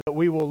that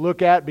we will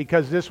look at,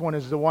 because this one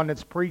is the one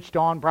that's preached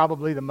on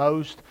probably the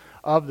most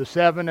of the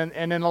seven.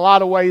 And in a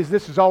lot of ways,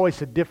 this is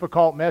always a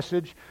difficult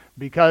message,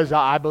 because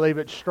I believe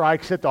it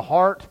strikes at the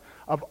heart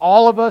of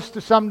all of us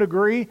to some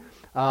degree.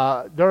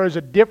 There is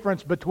a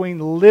difference between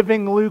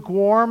living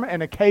lukewarm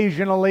and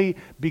occasionally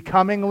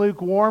becoming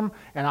lukewarm,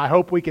 and I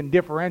hope we can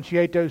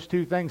differentiate those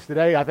two things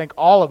today. I think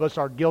all of us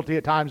are guilty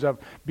at times of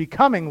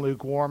becoming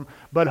lukewarm,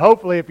 but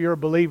hopefully if you're a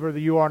believer that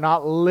you are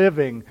not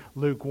living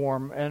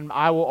lukewarm. And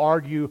I will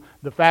argue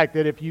the fact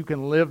that if you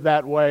can live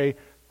that way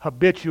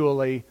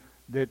habitually,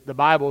 that the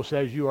Bible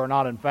says you are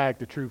not in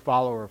fact a true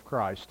follower of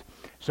Christ.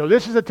 So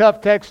this is a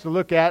tough text to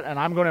look at, and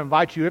I'm going to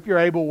invite you, if you're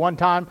able, one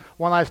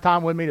last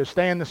time with me to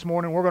stand this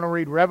morning. We're going to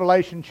read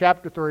Revelation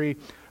chapter 3,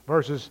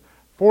 verses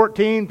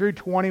 14 through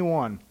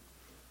 21.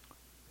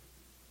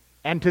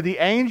 And to the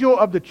angel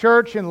of the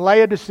church in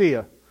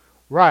Laodicea,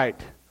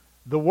 write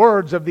the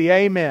words of the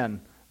Amen,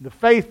 the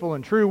faithful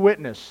and true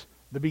witness,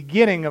 the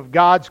beginning of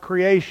God's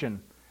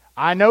creation.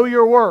 I know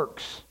your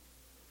works.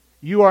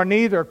 You are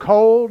neither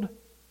cold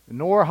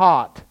nor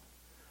hot.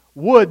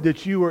 Would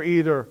that you were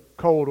either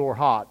cold or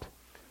hot.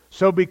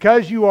 So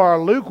because you are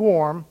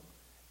lukewarm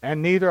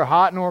and neither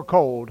hot nor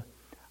cold,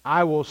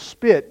 I will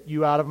spit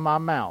you out of my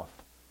mouth.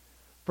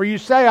 For you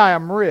say, I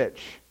am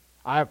rich,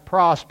 I have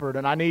prospered,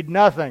 and I need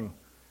nothing,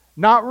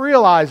 not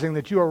realizing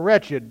that you are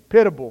wretched,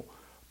 pitiable,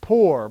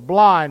 poor,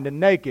 blind, and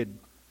naked.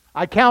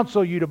 I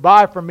counsel you to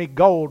buy from me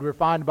gold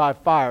refined by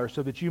fire,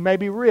 so that you may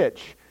be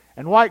rich,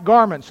 and white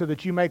garments, so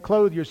that you may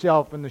clothe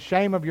yourself, and the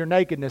shame of your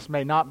nakedness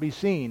may not be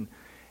seen,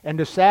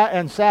 and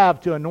salve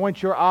to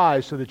anoint your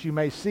eyes, so that you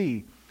may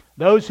see.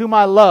 Those whom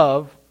I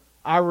love,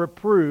 I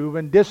reprove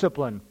and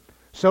discipline.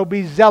 So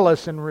be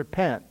zealous and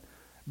repent.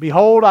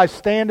 Behold, I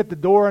stand at the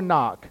door and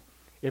knock.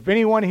 If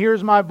anyone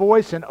hears my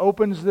voice and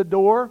opens the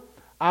door,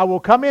 I will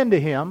come into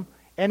him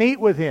and eat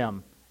with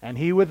him, and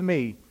he with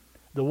me.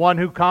 The one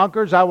who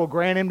conquers, I will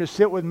grant him to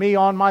sit with me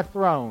on my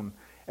throne,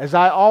 as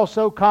I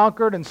also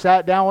conquered and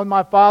sat down with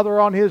my Father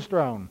on his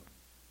throne.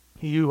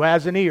 He who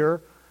has an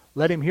ear,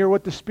 let him hear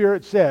what the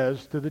Spirit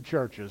says to the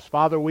churches.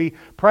 Father, we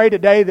pray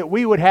today that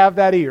we would have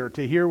that ear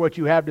to hear what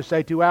you have to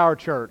say to our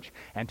church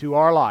and to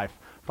our life.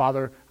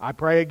 Father, I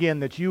pray again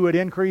that you would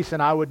increase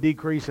and I would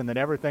decrease, and that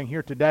everything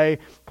here today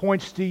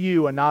points to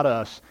you and not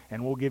us.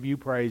 And we'll give you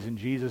praise in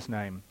Jesus'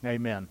 name.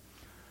 Amen.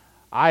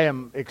 I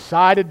am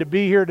excited to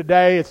be here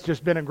today. It's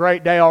just been a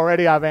great day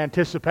already. I've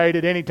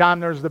anticipated anytime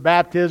there's the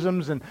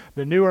baptisms and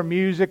the newer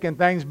music and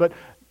things, but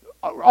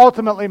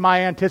ultimately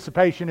my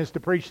anticipation is to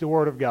preach the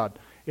Word of God.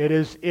 It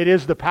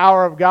is the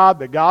power of God.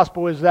 The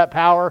gospel is that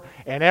power.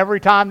 And every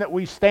time that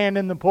we stand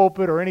in the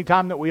pulpit or any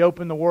time that we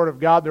open the Word of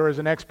God, there is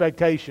an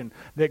expectation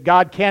that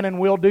God can and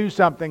will do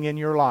something in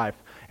your life.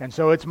 And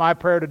so it's my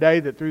prayer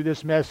today that through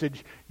this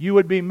message, you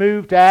would be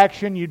moved to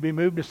action, you'd be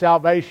moved to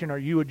salvation, or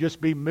you would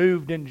just be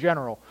moved in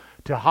general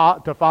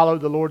to follow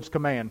the Lord's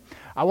command.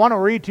 I want to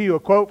read to you a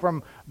quote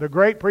from the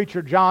great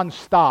preacher John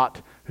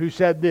Stott, who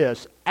said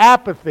this: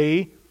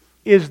 apathy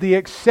is the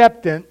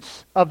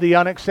acceptance of the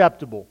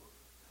unacceptable.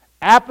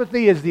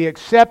 Apathy is the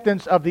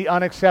acceptance of the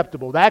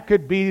unacceptable. That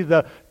could be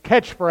the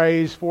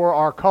catchphrase for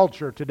our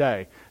culture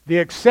today. The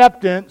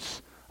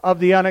acceptance of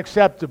the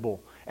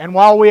unacceptable. And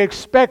while we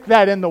expect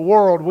that in the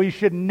world, we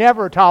should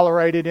never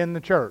tolerate it in the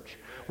church.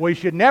 We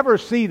should never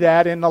see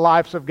that in the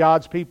lives of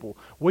God's people.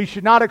 We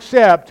should not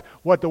accept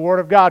what the Word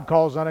of God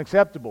calls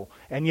unacceptable.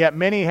 And yet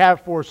many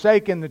have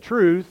forsaken the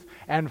truth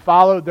and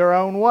followed their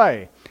own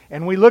way.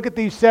 And we look at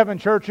these 7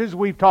 churches,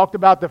 we've talked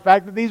about the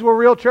fact that these were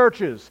real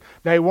churches.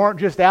 They weren't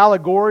just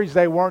allegories,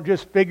 they weren't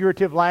just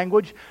figurative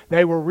language.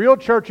 They were real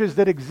churches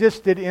that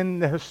existed in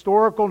the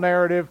historical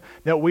narrative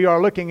that we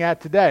are looking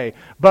at today.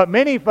 But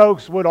many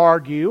folks would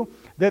argue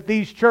that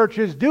these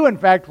churches do in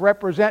fact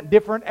represent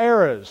different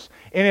eras.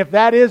 And if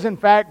that is in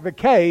fact the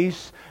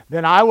case,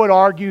 then I would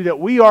argue that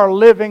we are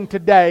living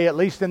today, at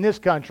least in this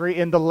country,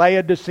 in the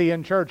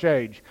Laodicean church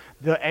age.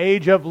 The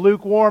age of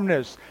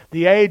lukewarmness.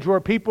 The age where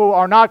people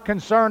are not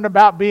concerned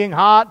about being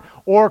hot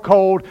or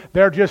cold.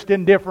 They're just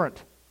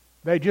indifferent.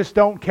 They just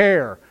don't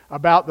care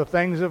about the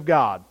things of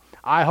God.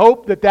 I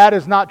hope that that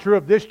is not true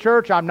of this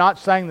church. I'm not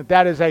saying that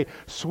that is a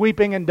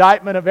sweeping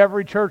indictment of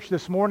every church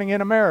this morning in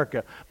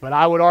America. But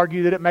I would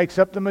argue that it makes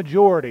up the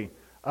majority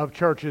of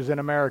churches in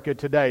America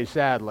today,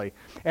 sadly.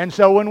 And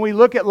so when we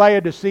look at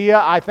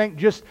Laodicea, I think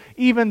just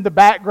even the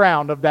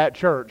background of that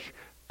church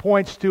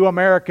points to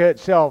America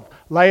itself.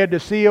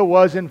 Laodicea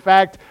was in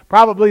fact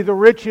probably the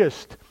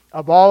richest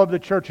of all of the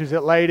churches.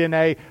 It laid in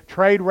a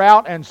trade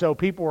route, and so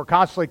people were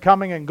constantly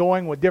coming and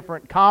going with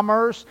different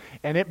commerce,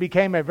 and it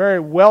became a very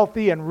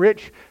wealthy and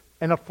rich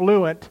and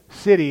affluent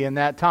city in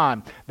that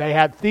time. They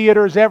had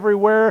theaters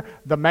everywhere.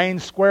 The main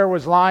square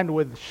was lined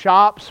with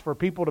shops for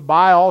people to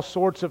buy all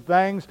sorts of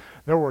things.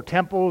 There were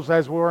temples,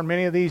 as were in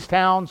many of these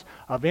towns,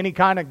 of any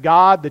kind of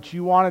god that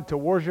you wanted to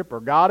worship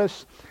or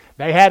goddess.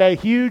 They had a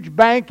huge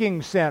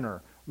banking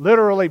center,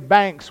 literally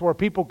banks where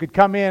people could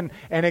come in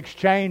and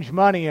exchange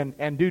money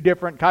and do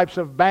different types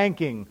of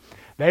banking.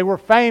 They were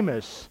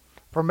famous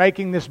for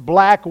making this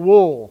black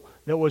wool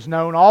that was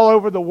known all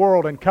over the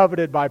world and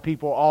coveted by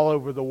people all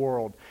over the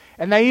world.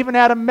 And they even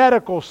had a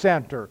medical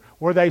center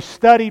where they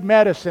studied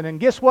medicine.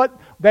 And guess what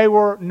they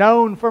were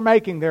known for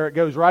making there? It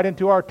goes right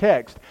into our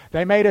text.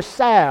 They made a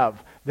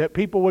salve that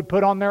people would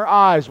put on their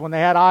eyes when they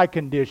had eye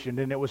condition,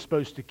 and it was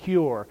supposed to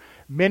cure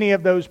many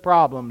of those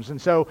problems. And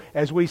so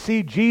as we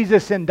see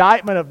Jesus'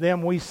 indictment of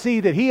them, we see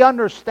that He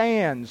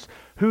understands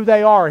who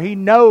they are. He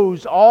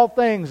knows all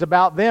things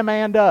about them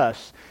and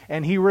us.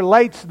 And He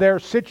relates their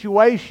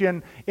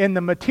situation in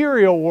the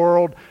material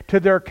world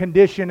to their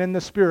condition in the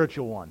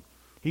spiritual one.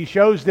 He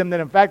shows them that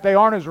in fact they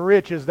aren't as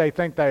rich as they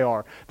think they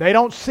are. They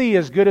don't see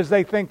as good as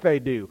they think they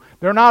do.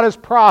 They're not as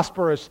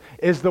prosperous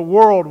as the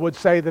world would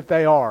say that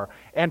they are.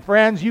 And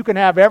friends, you can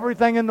have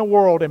everything in the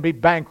world and be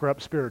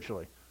bankrupt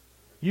spiritually.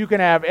 You can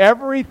have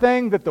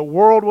everything that the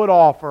world would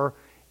offer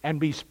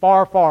and be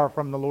far, far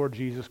from the Lord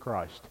Jesus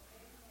Christ.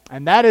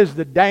 And that is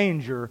the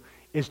danger,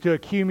 is to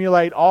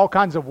accumulate all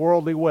kinds of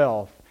worldly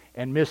wealth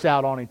and miss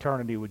out on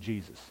eternity with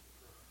Jesus.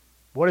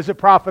 What does it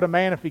profit a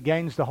man if he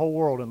gains the whole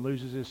world and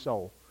loses his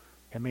soul?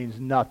 It means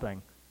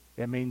nothing.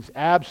 It means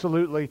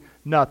absolutely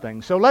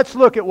nothing. So let's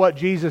look at what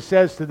Jesus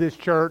says to this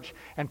church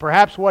and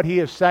perhaps what He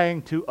is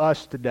saying to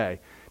us today.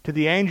 To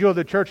the angel of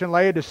the church in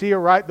Laodicea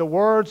write the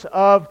words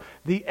of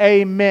the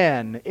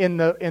Amen. In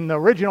the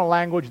original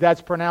language,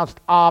 that's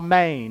pronounced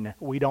Amen.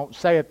 We don't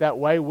say it that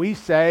way. We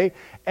say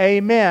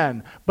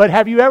Amen. But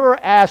have you ever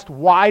asked,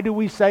 why do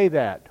we say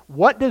that?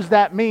 What does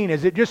that mean?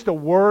 Is it just a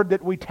word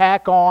that we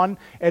tack on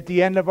at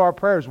the end of our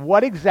prayers?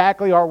 What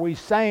exactly are we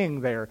saying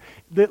there?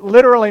 That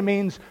literally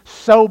means,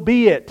 so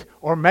be it,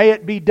 or may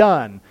it be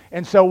done.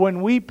 And so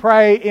when we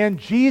pray in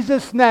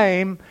Jesus'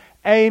 name,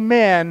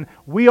 Amen,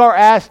 we are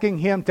asking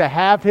Him to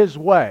have His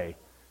way.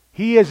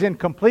 He is in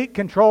complete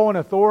control and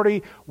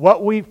authority.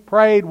 What we've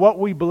prayed, what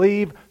we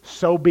believe,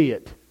 so be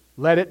it.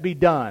 Let it be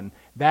done.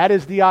 That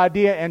is the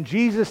idea, and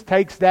Jesus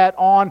takes that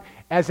on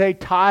as a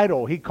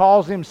title. He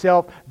calls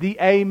Himself the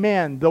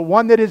Amen, the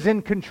one that is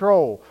in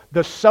control,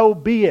 the so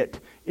be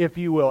it, if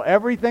you will.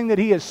 Everything that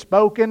He has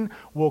spoken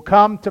will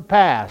come to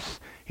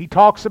pass. He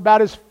talks about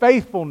His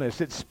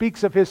faithfulness. It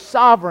speaks of His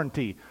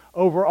sovereignty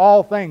over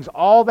all things.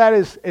 All that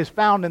is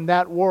found in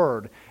that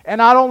word. And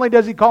not only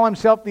does He call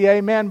Himself the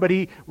Amen, but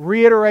He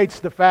reiterates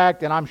the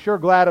fact, and I'm sure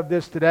glad of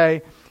this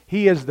today,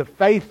 He is the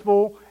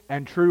faithful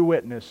and true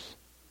witness.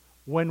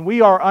 When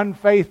we are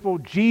unfaithful,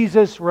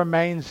 Jesus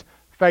remains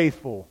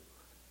faithful.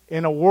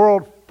 In a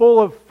world full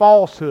of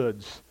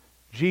falsehoods,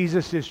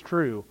 Jesus is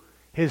true.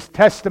 His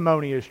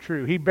testimony is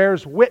true. He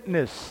bears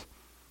witness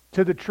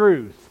to the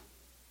truth.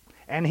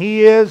 And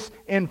He is,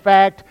 in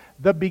fact,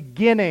 the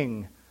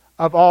beginning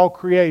of all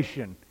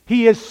creation.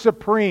 He is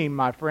supreme,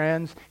 my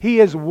friends. He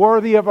is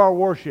worthy of our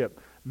worship.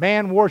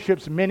 Man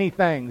worships many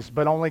things,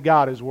 but only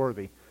God is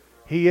worthy.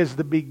 He is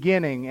the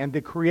beginning and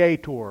the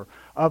creator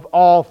of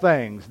all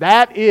things.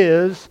 That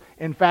is,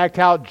 in fact,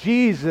 how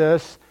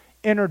Jesus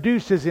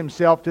introduces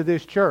Himself to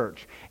this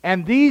church.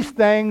 And these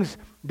things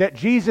that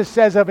Jesus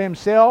says of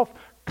Himself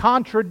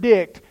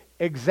contradict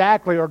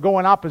exactly, or go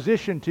in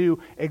opposition to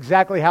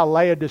exactly how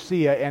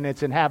Laodicea and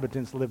its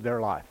inhabitants live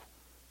their life.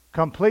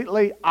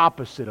 Completely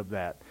opposite of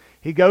that.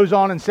 He goes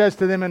on and says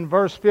to them in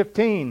verse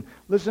 15,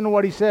 listen to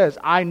what He says,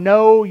 I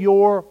know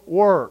your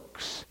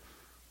works.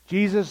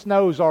 Jesus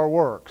knows our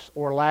works,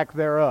 or lack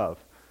thereof.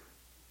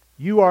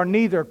 You are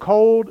neither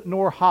cold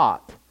nor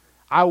hot.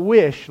 I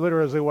wish,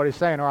 literally what He's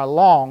saying, or I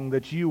long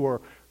that you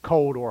were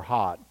cold or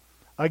hot.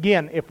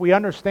 Again, if we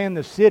understand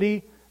the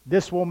city,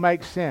 this will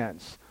make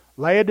sense.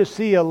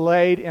 Laodicea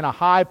laid in a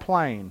high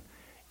plain.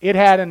 It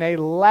had an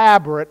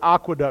elaborate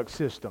aqueduct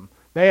system.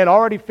 They had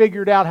already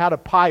figured out how to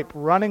pipe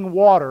running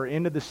water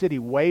into the city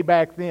way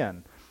back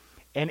then.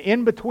 And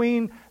in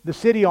between the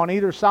city on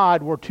either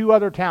side were two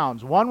other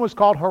towns. One was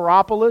called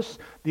Hierapolis.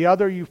 The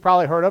other you've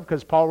probably heard of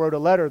because Paul wrote a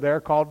letter there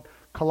called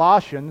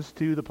Colossians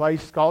to the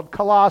place called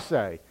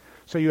Colossae.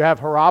 So you have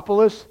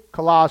Hierapolis,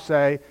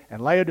 Colossae,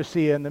 and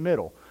Laodicea in the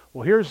middle.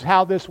 Well, here's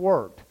how this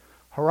worked.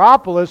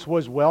 Hierapolis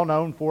was well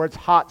known for its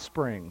hot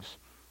springs.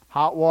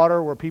 Hot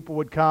water where people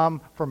would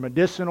come for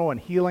medicinal and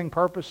healing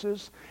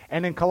purposes.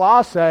 And in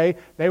Colossae,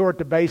 they were at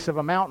the base of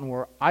a mountain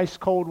where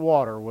ice-cold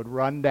water would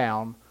run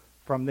down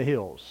from the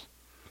hills.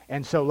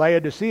 And so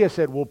Laodicea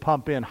said, we'll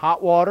pump in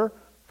hot water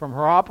from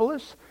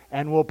Hierapolis,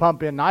 and we'll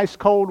pump in nice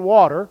cold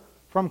water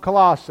from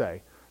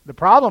Colossae. The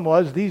problem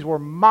was these were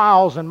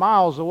miles and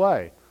miles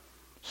away.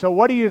 So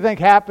what do you think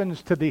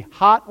happens to the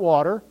hot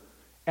water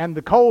and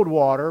the cold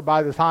water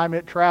by the time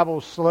it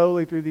travels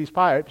slowly through these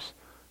pipes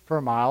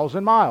for miles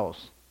and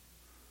miles?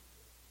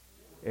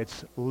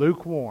 It's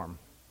lukewarm.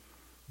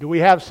 Do we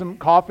have some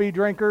coffee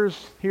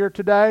drinkers here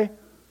today?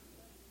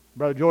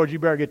 Brother George, you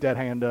better get that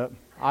hand up.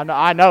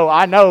 I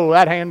know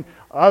that hand,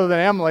 other than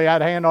Emily,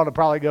 that hand ought to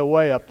probably go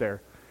way up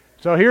there.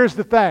 So here's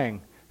the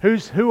thing.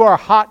 Who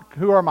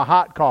are my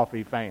hot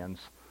coffee fans?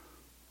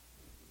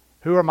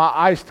 Who are my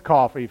iced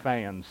coffee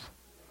fans?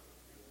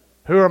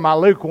 Who are my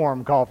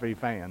lukewarm coffee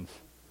fans?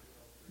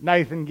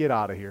 Nathan, get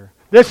out of here.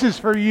 This is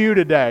for you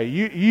today.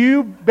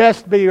 You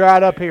best be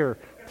right up here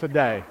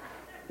today.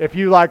 if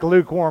you like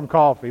lukewarm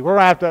coffee. We're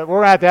going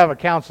to have to have a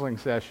counseling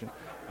session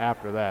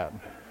after that.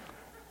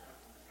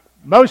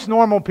 Most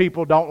normal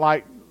people don't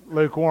like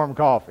lukewarm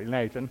coffee,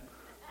 Nathan.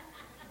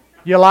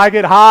 You like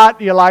it hot,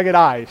 you like it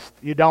iced.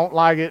 You don't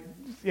like it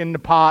in the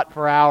pot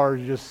for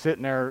hours just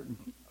sitting there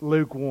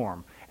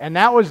lukewarm. And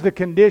that was the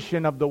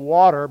condition of the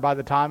water by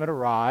the time it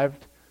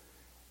arrived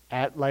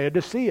at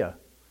Laodicea.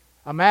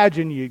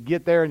 Imagine you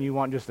get there and you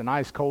want just a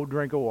nice cold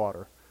drink of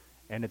water,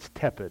 and it's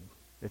tepid.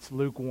 It's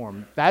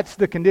lukewarm. That's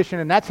the condition,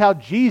 and that's how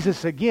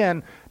Jesus,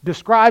 again,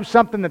 describes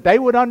something that they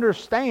would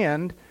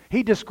understand.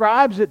 He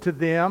describes it to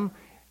them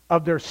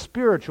of their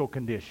spiritual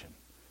condition.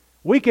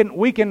 We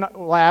can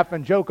laugh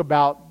and joke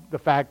about the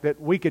fact that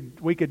we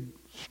could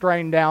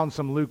strain down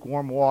some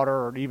lukewarm water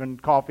or even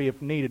coffee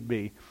if needed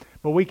be,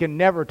 but we can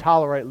never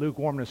tolerate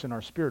lukewarmness in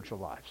our spiritual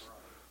lives.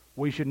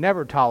 We should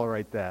never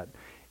tolerate that.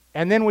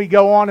 And then we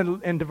go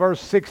on into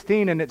verse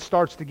 16, and it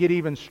starts to get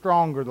even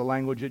stronger, the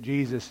language that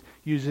Jesus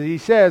uses. He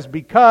says,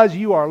 because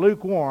you are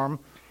lukewarm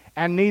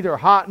and neither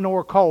hot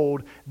nor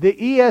cold, the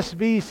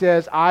ESV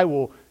says, I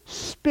will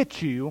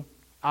spit you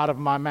out of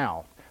my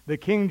mouth. The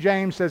King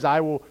James says,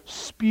 I will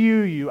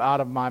spew you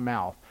out of my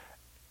mouth.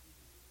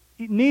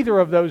 Neither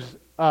of those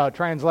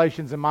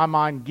translations, in my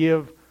mind,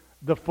 give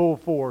the full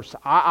force.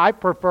 I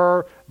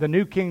prefer the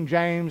New King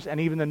James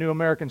and even the New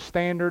American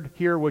Standard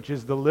here, which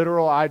is the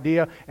literal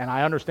idea, and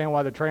I understand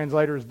why the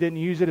translators didn't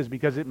use it, is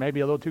because it may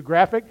be a little too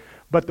graphic,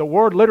 but the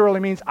word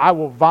literally means, I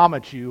will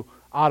vomit you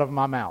out of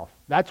my mouth.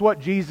 That's what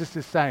Jesus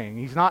is saying.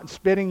 He's not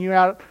spitting you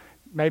out.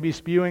 Maybe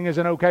spewing is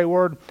an okay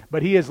word,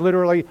 but he is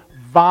literally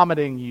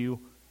vomiting you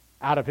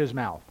out of his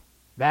mouth.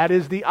 That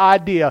is the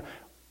idea.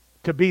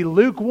 To be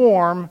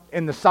lukewarm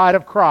in the sight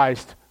of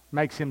Christ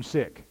makes him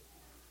sick.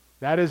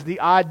 That is the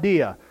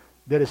idea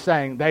that is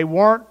saying they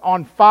weren't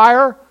on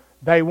fire,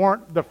 they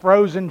weren't the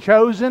frozen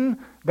chosen,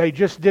 they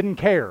just didn't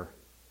care.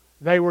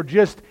 They were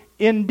just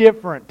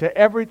indifferent to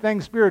everything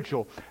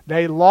spiritual.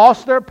 They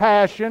lost their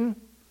passion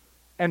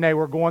and they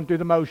were going through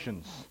the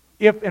motions,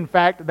 if in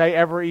fact they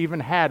ever even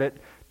had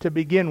it to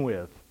begin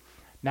with.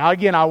 Now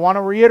again, I want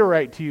to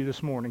reiterate to you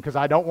this morning, because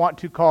I don't want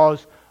to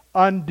cause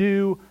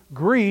undue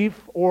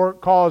grief or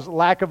cause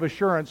lack of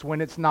assurance when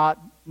it's not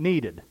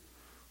needed.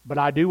 But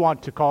I do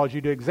want to cause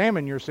you to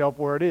examine yourself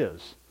where it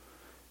is.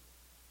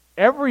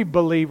 Every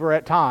believer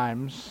at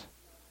times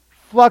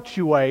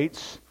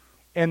fluctuates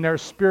in their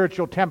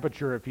spiritual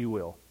temperature, if you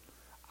will.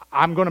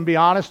 I'm going to be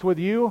honest with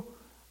you.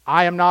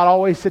 I am not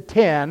always a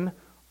 10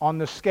 on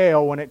the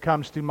scale when it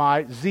comes to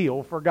my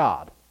zeal for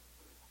God.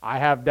 I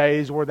have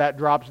days where that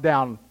drops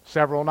down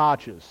several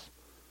notches.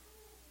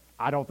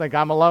 I don't think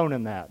I'm alone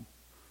in that.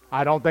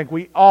 I don't think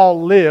we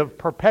all live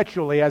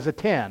perpetually as a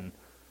 10.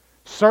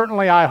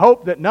 Certainly, I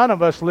hope that none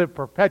of us live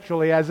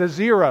perpetually as a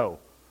 0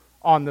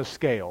 on the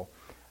scale.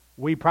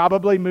 We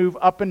probably move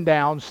up and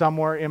down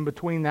somewhere in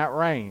between that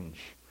range.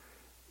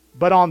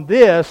 But on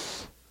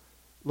this,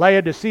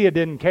 Laodicea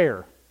didn't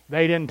care.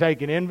 They didn't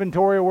take an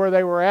inventory of where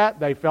they were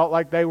at. They felt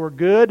like they were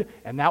good,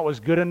 and that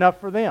was good enough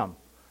for them.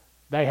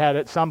 They had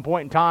at some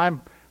point in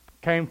time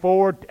came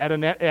forward at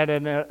an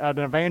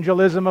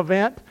evangelism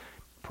event,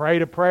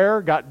 prayed a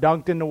prayer, got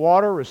dunked in the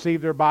water,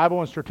 received their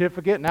Bible and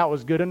certificate, and that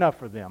was good enough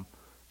for them.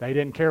 They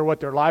didn't care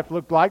what their life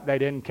looked like. They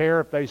didn't care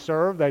if they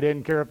served. They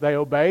didn't care if they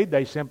obeyed.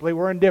 They simply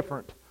were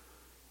indifferent.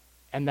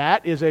 And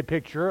that is a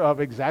picture of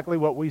exactly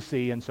what we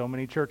see in so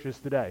many churches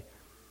today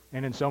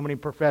and in so many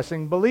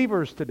professing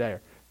believers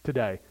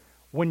today.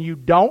 When you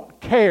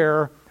don't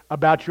care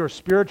about your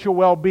spiritual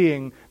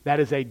well-being, that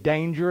is a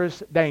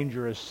dangerous,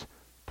 dangerous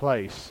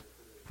place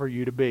for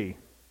you to be.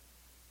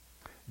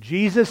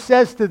 Jesus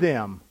says to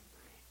them,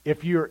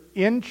 if you're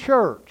in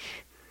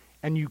church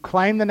and you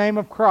claim the name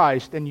of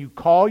Christ and you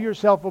call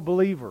yourself a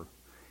believer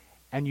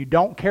and you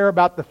don't care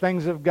about the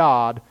things of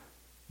God,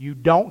 you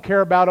don't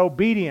care about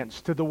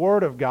obedience to the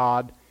Word of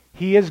God,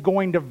 He is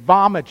going to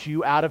vomit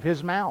you out of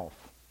His mouth.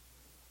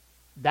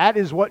 That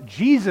is what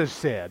Jesus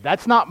said.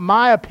 That's not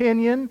my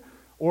opinion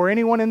or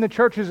anyone in the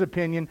church's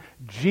opinion.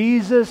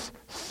 Jesus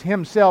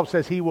Himself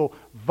says He will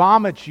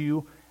vomit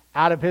you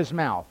out of His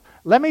mouth.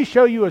 Let me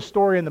show you a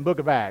story in the book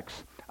of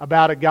Acts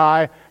about a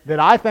guy that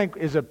I think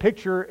is a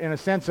picture, in a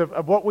sense,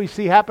 of what we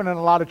see happen in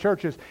a lot of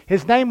churches.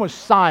 His name was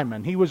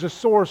Simon. He was a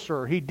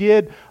sorcerer. He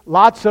did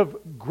lots of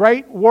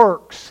great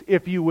works,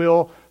 if you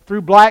will,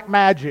 through black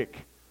magic.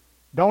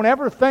 Don't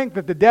ever think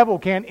that the devil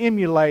can't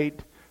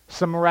emulate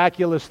some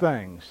miraculous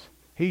things.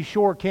 He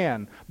sure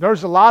can.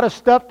 There's a lot of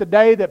stuff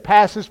today that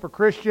passes for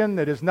Christian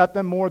that is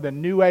nothing more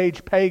than New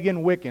Age,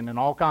 pagan, Wiccan, and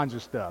all kinds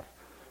of stuff.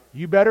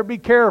 You better be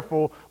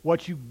careful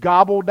what you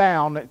gobble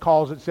down that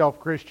calls itself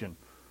Christian.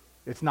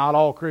 It's not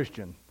all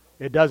Christian.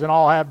 It doesn't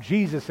all have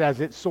Jesus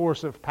as its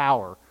source of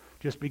power.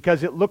 Just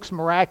because it looks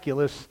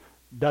miraculous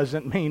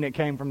doesn't mean it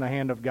came from the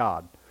hand of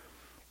God.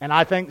 And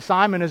I think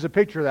Simon is a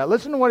picture of that.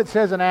 Listen to what it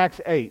says in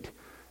Acts 8,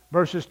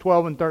 verses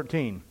 12 and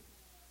 13.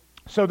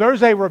 So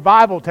there's a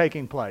revival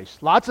taking place.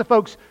 Lots of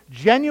folks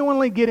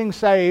genuinely getting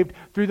saved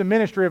through the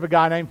ministry of a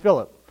guy named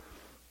Philip.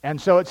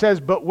 And so it says,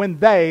 but when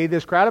they,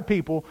 this crowd of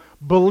people,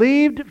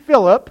 believed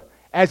Philip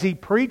as he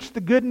preached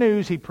the good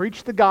news, he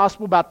preached the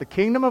gospel about the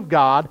kingdom of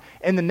God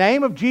in the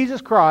name of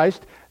Jesus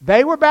Christ,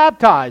 they were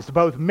baptized,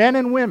 both men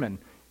and women.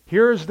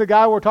 Here's the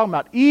guy we're talking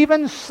about.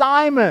 Even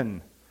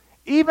Simon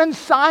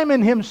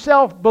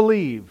himself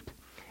believed.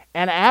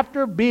 And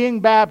after being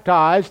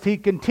baptized, he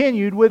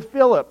continued with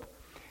Philip.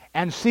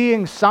 And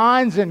seeing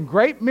signs and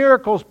great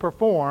miracles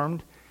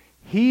performed,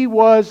 he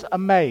was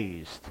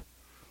amazed.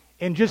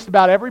 In just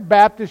about every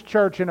Baptist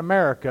church in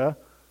America,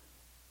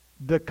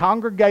 the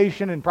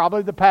congregation and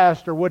probably the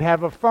pastor would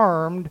have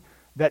affirmed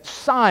that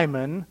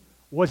Simon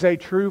was a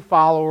true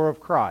follower of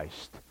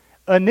Christ.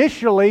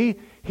 Initially,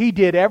 he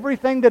did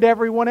everything that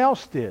everyone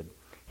else did.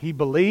 He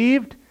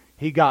believed,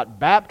 he got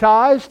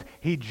baptized,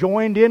 he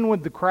joined in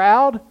with the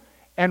crowd,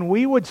 and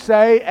we would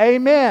say,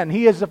 amen,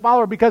 he is a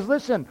follower. Because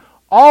listen,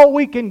 all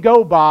we can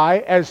go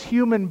by as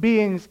human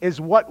beings is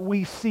what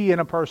we see in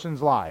a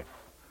person's life.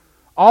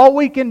 All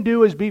we can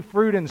do is be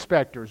fruit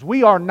inspectors.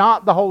 We are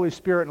not the Holy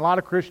Spirit, and a lot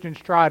of Christians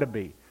try to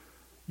be.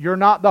 You're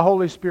not the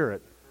Holy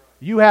Spirit.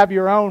 You have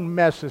your own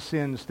mess of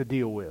sins to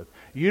deal with.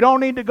 You don't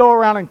need to go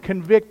around and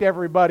convict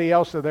everybody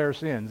else of their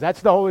sins.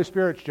 That's the Holy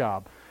Spirit's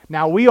job.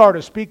 Now, we are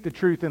to speak the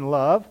truth in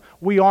love.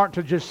 We aren't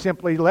to just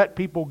simply let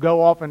people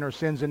go off in their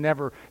sins and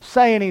never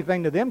say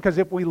anything to them, because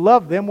if we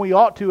love them, we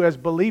ought to, as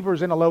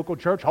believers in a local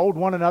church, hold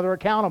one another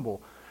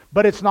accountable.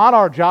 But it's not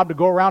our job to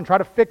go around and try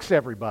to fix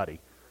everybody.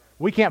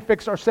 We can't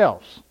fix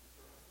ourselves.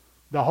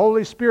 The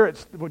Holy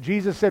Spirit, what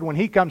Jesus said, when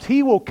He comes,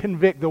 He will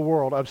convict the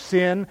world of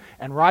sin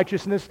and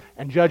righteousness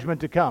and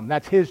judgment to come.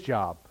 That's His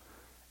job.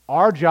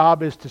 Our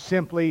job is to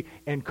simply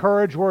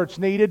encourage where it's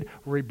needed,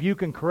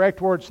 rebuke and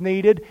correct where it's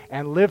needed,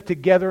 and live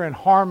together in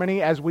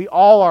harmony as we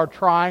all are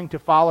trying to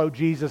follow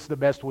Jesus the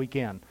best we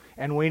can.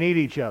 And we need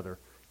each other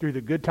through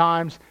the good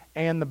times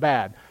and the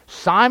bad.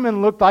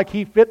 Simon looked like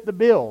he fit the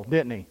bill,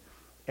 didn't he?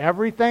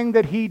 Everything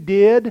that he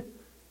did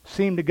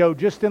seemed to go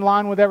just in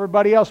line with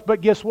everybody else.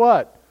 But guess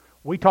what?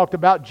 We talked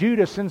about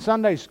Judas in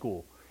Sunday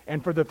school.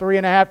 And for the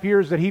 3.5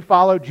 years that he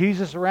followed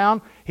Jesus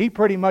around, he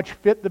pretty much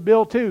fit the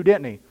bill too,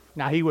 didn't he?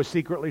 Now, he was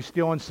secretly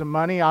stealing some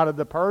money out of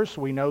the purse.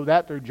 We know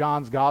that through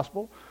John's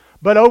Gospel.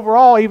 But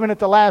overall, even at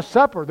the Last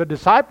Supper, the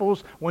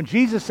disciples, when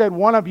Jesus said,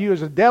 one of you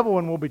is a devil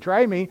and will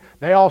betray me,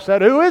 they all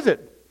said, who is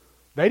it?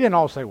 They didn't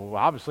all say, well,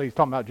 obviously he's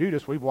talking about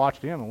Judas. We've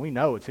watched him and we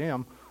know it's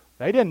him.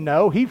 They didn't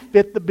know. He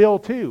fit the bill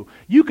too.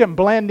 You can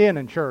blend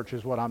in church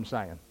is what I'm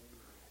saying.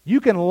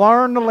 You can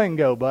learn the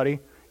lingo, buddy.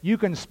 You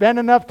can spend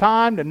enough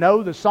time to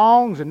know the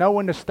songs and know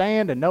when to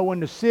stand and know when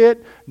to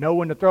sit, know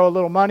when to throw a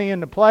little money in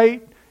the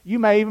plate. You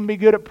may even be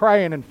good at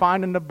praying and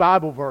finding the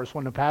Bible verse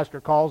when the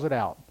pastor calls it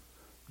out.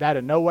 That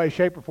in no way,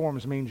 shape, or form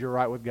means you're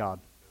right with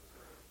God.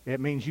 It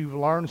means you've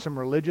learned some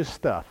religious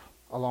stuff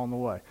along the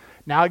way.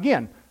 Now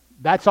again,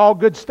 that's all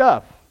good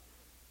stuff,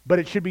 but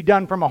it should be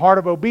done from a heart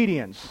of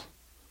obedience.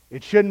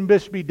 It shouldn't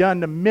just be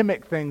done to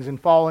mimic things and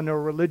fall into a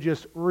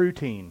religious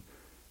routine.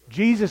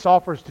 Jesus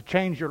offers to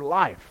change your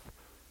life.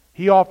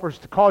 He offers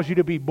to cause you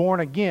to be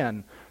born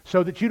again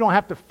so that you don't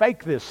have to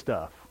fake this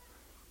stuff.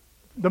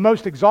 The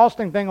most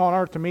exhausting thing on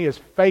earth to me is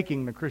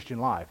faking the Christian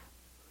life.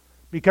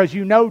 Because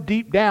you know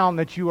deep down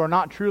that you are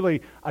not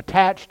truly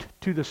attached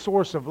to the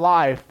source of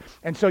life.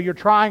 And so you're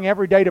trying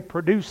every day to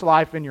produce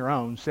life in your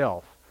own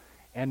self.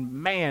 And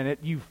man,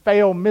 you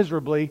fail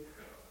miserably.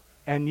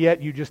 And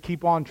yet you just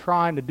keep on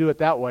trying to do it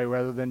that way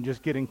rather than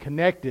just getting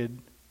connected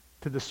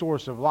to the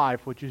source of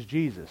life, which is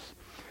Jesus.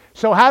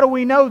 So how do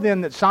we know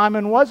then that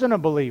Simon wasn't a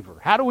believer?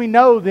 How do we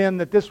know then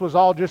that this was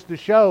all just a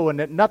show and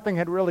that nothing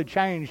had really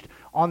changed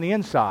on the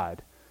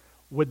inside?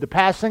 With the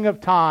passing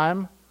of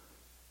time,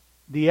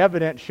 the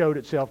evidence showed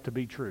itself to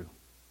be true.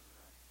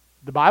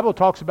 The Bible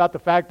talks about the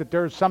fact that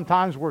there's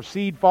sometimes where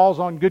seed falls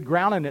on good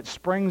ground and it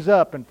springs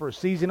up, and for a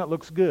season it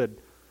looks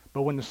good.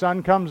 But when the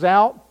sun comes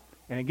out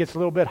and it gets a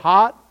little bit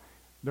hot,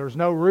 there's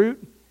no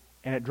root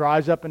and it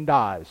dries up and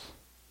dies.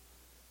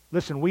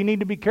 Listen, we need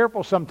to be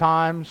careful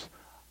sometimes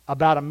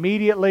about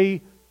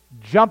immediately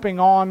jumping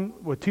on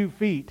with 2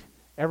 feet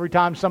every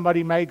time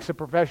somebody makes a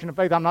profession of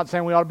faith. I'm not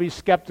saying we ought to be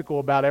skeptical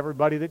about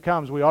everybody that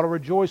comes. We ought to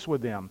rejoice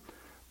with them.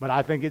 But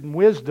I think in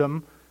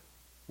wisdom,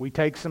 we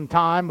take some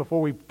time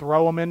before we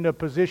throw them into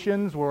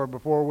positions or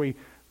before we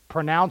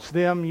pronounce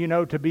them,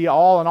 to be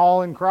all in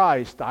all in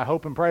Christ. I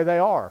hope and pray they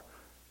are.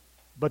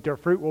 But their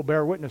fruit will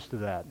bear witness to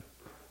that.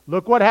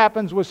 Look what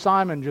happens with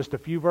Simon just a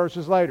few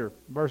verses later,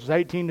 verses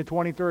 18 to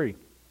 23.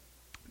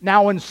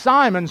 Now when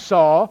Simon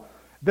saw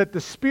that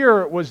the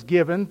Spirit was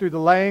given through the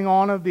laying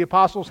on of the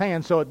apostles'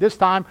 hands. So at this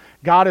time,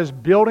 God is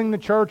building the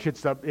church. It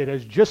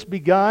has just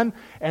begun.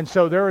 And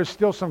so there is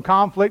still some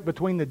conflict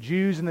between the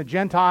Jews and the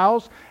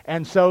Gentiles.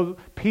 And so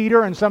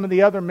Peter and some of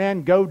the other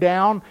men go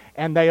down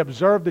and they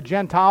observe the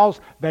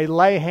Gentiles. They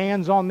lay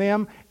hands on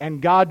them. And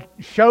God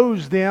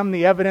shows them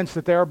the evidence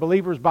that they are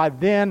believers by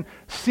then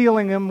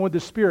sealing them with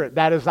the Spirit.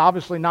 That is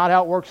obviously not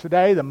how it works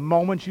today. The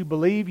moment you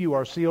believe, you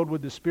are sealed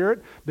with the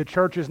Spirit. The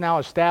church is now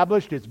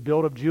established. It's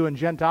built of Jew and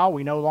Gentile.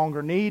 We know no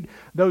longer need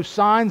those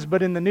signs.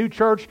 But in the new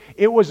church,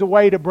 it was a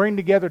way to bring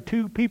together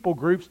two people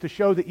groups to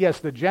show that, yes,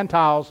 the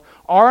Gentiles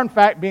are in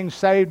fact being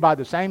saved by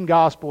the same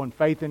gospel and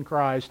faith in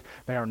Christ.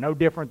 They are no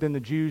different than the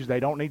Jews.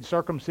 They don't need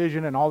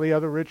circumcision and all the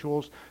other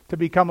rituals to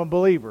become a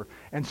believer.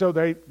 And so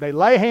they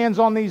lay hands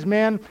on these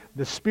men.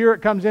 The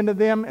Spirit comes into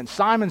them, and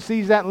Simon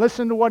sees that, and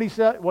listen to what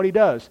he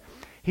does.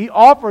 He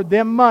offered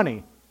them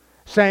money,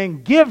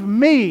 saying, give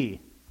me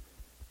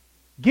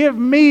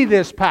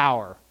this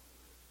power,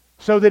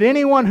 so that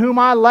anyone whom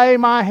I lay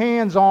my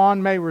hands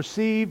on may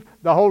receive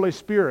the Holy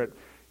Spirit.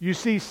 You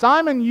see,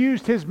 Simon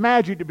used his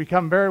magic to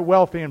become very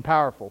wealthy and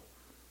powerful.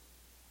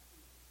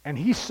 And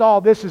he saw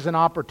this as an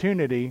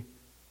opportunity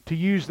to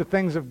use the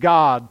things of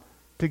God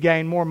to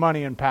gain more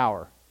money and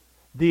power.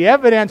 The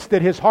evidence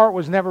that his heart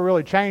was never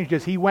really changed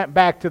is he went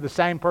back to the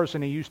same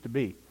person he used to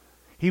be.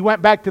 He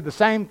went back to the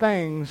same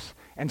things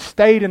and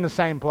stayed in the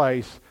same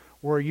place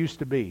where he used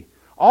to be.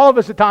 All of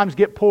us at times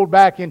get pulled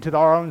back into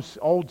our own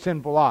old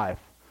sinful life.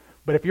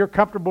 But if you're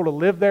comfortable to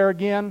live there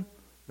again,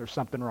 there's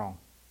something wrong.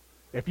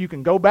 If you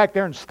can go back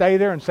there and stay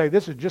there and say,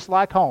 this is just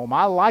like home,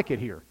 I like it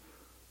here,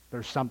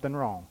 there's something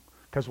wrong.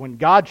 Because when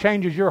God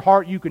changes your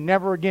heart, you can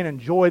never again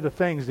enjoy the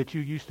things that you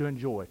used to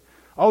enjoy.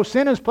 Oh,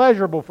 sin is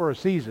pleasurable for a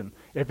season.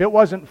 If it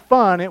wasn't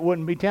fun, it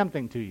wouldn't be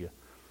tempting to you.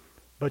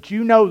 But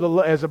you know,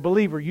 as a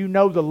believer, you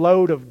know the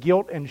load of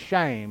guilt and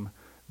shame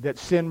that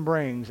sin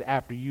brings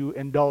after you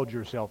indulge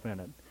yourself in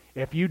it.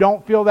 If you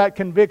don't feel that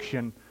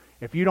conviction,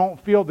 if you don't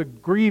feel the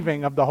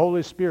grieving of the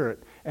Holy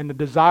Spirit and the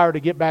desire to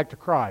get back to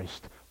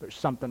Christ, there's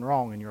something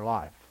wrong in your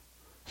life.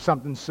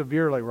 Something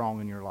severely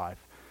wrong in your life.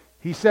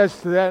 He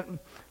says to them,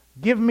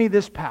 give me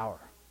this power,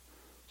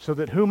 so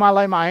that whom I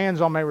lay my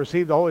hands on may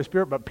receive the Holy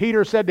Spirit. But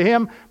Peter said to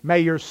him, may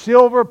your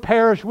silver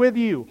perish with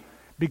you,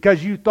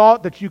 because you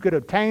thought that you could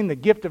obtain the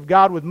gift of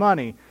God with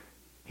money.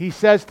 He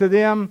says to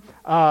them,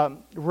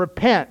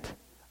 repent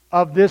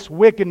of this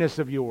wickedness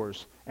of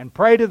yours, and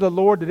pray to the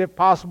Lord that if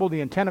possible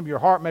the intent of your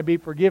heart may be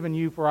forgiven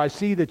you, for I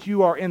see that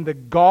you are in the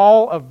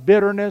gall of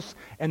bitterness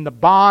and the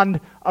bond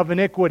of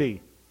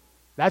iniquity.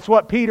 That's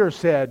what Peter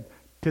said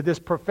to this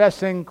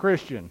professing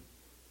Christian.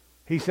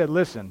 He said,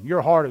 listen,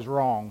 your heart is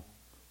wrong.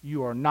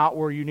 You are not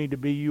where you need to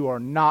be. You are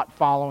not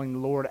following the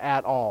Lord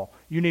at all.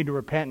 You need to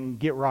repent and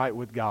get right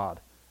with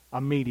God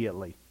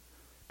immediately.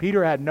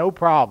 Peter had no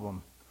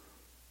problem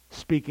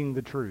speaking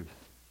the truth.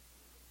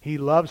 He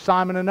loved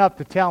Simon enough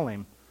to tell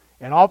him.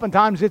 And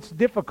oftentimes it's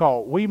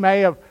difficult. We may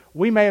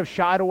have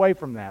shied away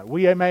from that.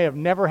 We may have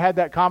never had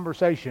that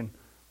conversation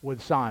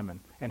with Simon.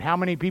 And how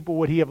many people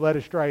would he have led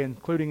astray,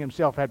 including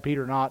himself, had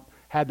Peter not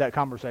had that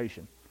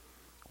conversation?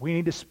 We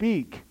need to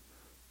speak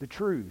the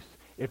truth.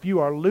 If you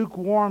are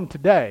lukewarm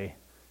today,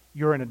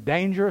 you're in a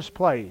dangerous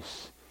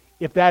place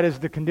if that is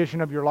the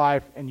condition of your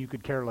life, and you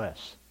could care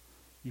less.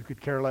 You could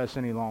care less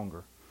any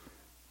longer.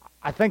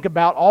 I think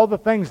about all the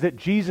things that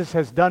Jesus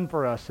has done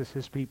for us as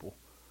His people.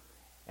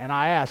 And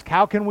I ask,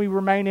 how can we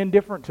remain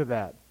indifferent to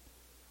that?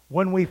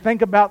 When we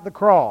think about the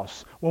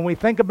cross, when we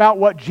think about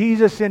what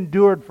Jesus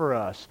endured for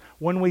us,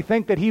 when we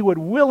think that He would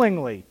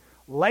willingly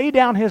lay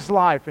down His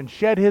life and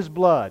shed His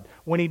blood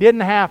when He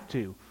didn't have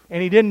to,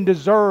 and He didn't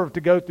deserve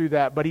to go through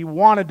that, but He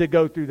wanted to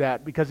go through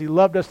that because He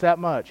loved us that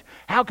much.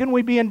 How can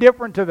we be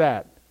indifferent to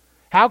that?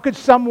 How could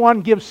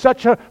someone give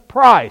such a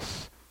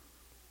price?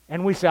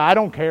 And we say, I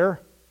don't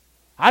care.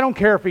 I don't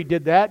care if He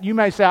did that. You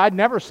may say, I'd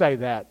never say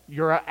that.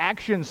 Your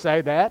actions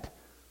say that.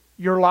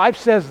 Your life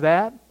says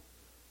that.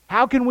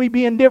 How can we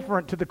be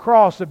indifferent to the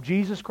cross of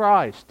Jesus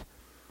Christ?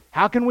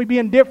 How can we be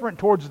indifferent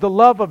towards the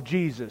love of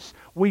Jesus?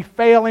 We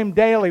fail Him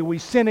daily. We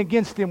sin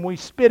against Him. We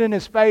spit in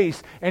His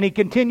face. And He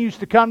continues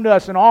to come to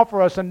us and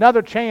offer us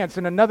another chance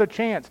and another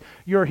chance.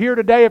 You're here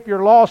today if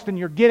you're lost, and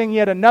you're getting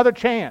yet another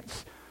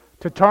chance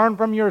to turn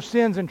from your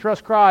sins and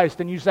trust Christ.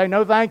 And you say,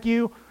 no thank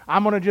you.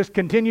 I'm going to just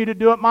continue to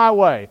do it my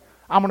way.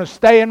 I'm going to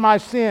stay in my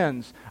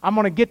sins. I'm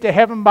going to get to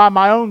heaven by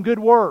my own good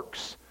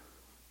works.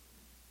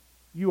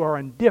 You are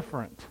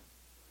indifferent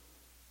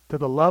to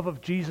the love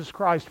of Jesus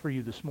Christ for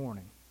you this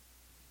morning.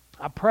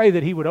 I pray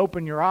that He would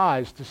open your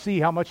eyes to see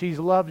how much He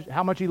loves you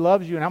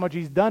and how much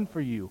He's done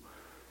for you,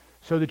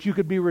 so that you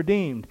could be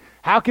redeemed.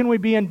 How can we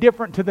be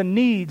indifferent to the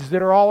needs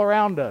that are all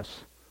around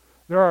us?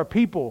 There are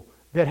people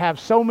that have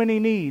so many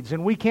needs,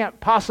 and we can't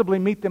possibly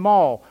meet them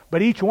all,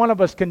 but each one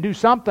of us can do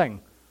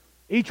something.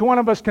 Each one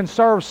of us can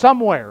serve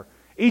somewhere.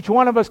 Each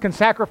one of us can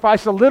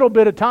sacrifice a little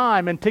bit of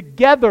time, and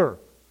together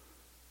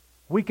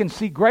we can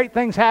see great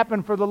things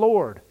happen for the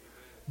Lord.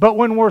 But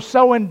when we're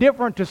so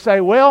indifferent to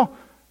say, well,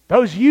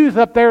 those youth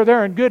up there,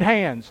 they're in good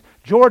hands.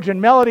 George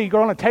and Melody are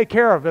going to take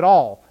care of it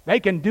all. They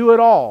can do it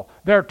all.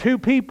 They're two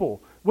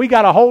people. We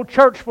got a whole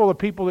church full of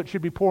people that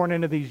should be pouring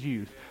into these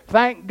youth.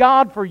 Thank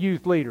God for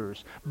youth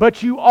leaders.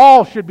 But you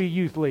all should be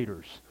youth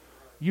leaders.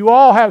 You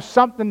all have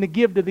something to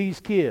give to these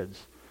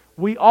kids.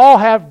 We all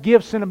have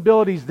gifts and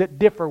abilities that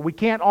differ. We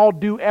can't all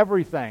do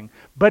everything.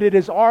 But it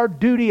is our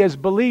duty as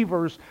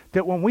believers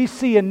that when we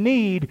see a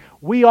need,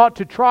 we ought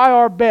to try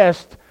our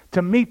best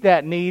to meet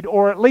that need,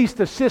 or at least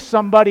assist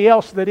somebody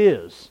else that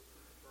is.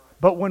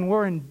 But when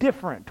we're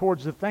indifferent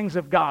towards the things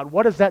of God,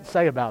 what does that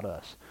say about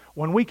us?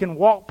 When we can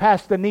walk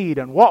past the need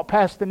and walk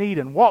past the need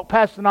and walk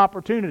past an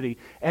opportunity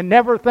and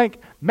never think,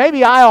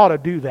 maybe I ought to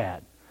do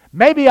that.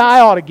 Maybe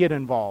I ought to get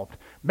involved.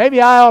 Maybe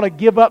I ought to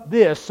give up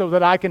this so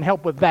that I can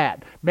help with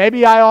that.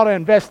 Maybe I ought to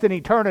invest in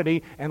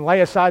eternity and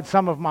lay aside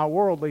some of my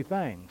worldly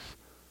things.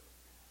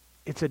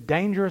 It's a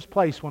dangerous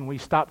place when we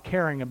stop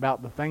caring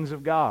about the things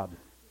of God.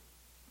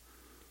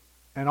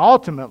 And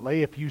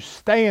ultimately, if you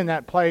stay in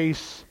that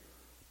place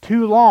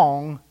too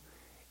long,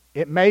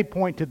 it may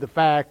point to the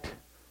fact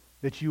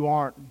that you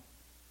aren't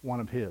one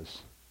of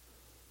His.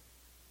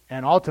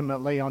 And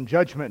ultimately, on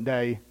Judgment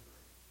Day,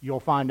 you'll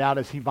find out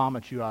as He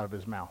vomits you out of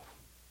His mouth.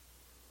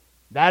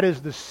 That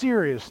is the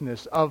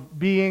seriousness of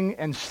being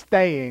and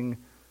staying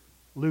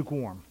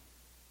lukewarm.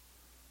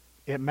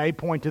 It may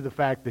point to the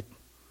fact that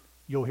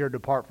you'll hear,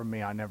 "Depart from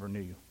me, I never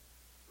knew you."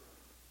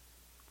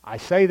 I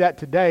say that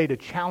today to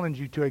challenge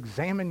you to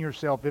examine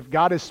yourself if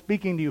God is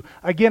speaking to you.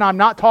 Again, I'm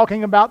not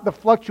talking about the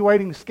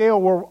fluctuating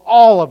scale where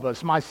all of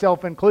us,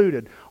 myself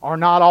included, are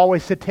not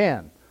always a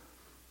 10.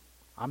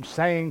 I'm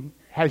saying,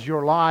 has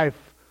your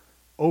life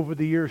over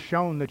the years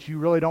shown that you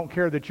really don't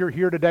care that you're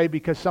here today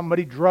because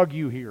somebody drug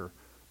you here?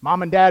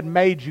 Mom and Dad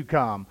made you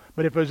come,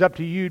 but if it was up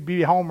to you, you'd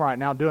be home right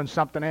now doing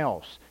something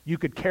else. You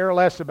could care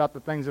less about the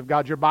things of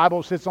God. Your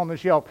Bible sits on the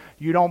shelf.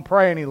 You don't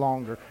pray any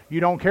longer. You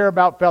don't care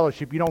about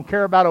fellowship. You don't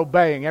care about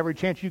obeying. Every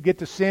chance you get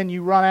to sin,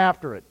 you run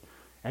after it.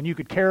 And you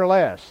could care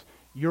less.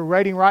 You're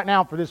waiting right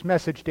now for this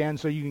message to end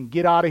so you can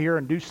get out of here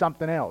and do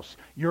something else.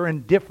 You're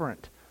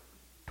indifferent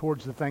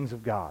towards the things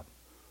of God.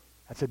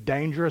 That's a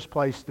dangerous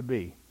place to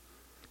be.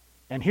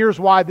 And here's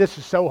why this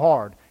is so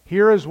hard.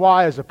 Here is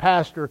why, as a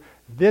pastor,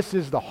 this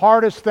is the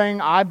hardest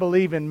thing I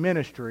believe in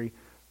ministry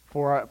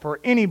for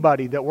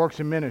anybody that works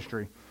in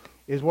ministry,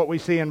 is what we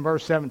see in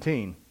verse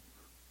 17.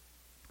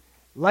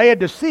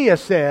 Laodicea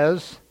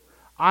says,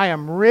 "I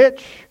am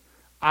rich,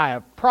 I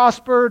have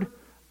prospered,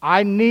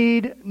 I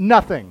need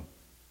nothing."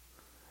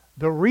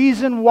 The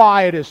reason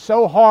why it is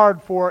so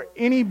hard for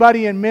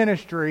anybody in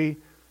ministry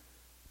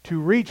to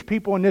reach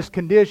people in this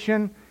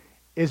condition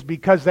is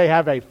because they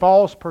have a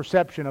false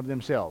perception of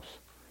themselves.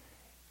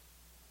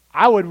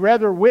 I would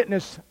rather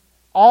witness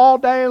all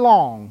day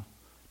long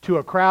to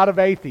a crowd of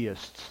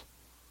atheists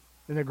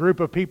than a group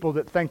of people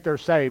that think they're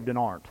saved and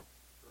aren't.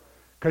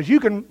 Because you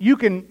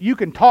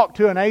can talk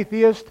to an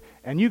atheist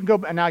and you can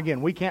go, and now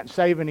again, we can't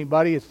save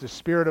anybody. It's the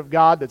Spirit of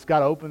God that's got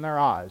to open their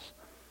eyes.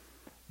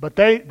 But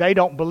they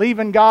don't believe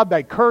in God,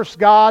 they curse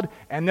God,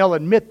 and they'll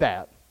admit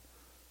that.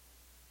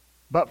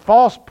 But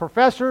false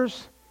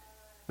professors,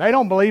 they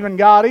don't believe in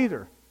God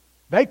either.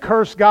 They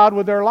curse God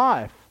with their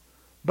life,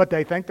 but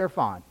they think they're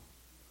fine.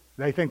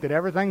 They think that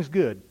everything's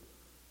good.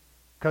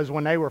 Because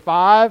when they were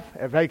 5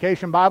 at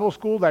Vacation Bible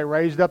School, they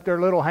raised up their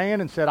little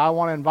hand and said, "I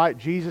want to invite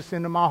Jesus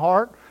into my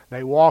heart."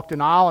 They walked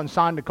an aisle and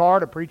signed a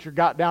card. A preacher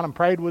got down and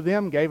prayed with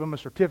them, gave them a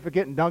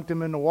certificate and dunked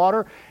them in the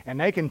water. And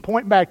they can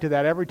point back to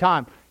that every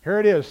time. Here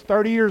it is,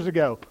 30 years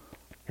ago.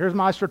 Here's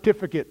my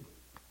certificate.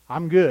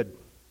 I'm good.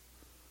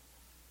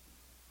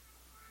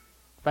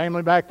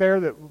 Family back there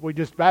that we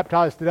just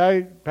baptized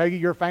today, Peggy,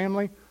 your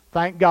family,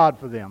 thank God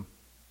for them.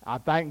 I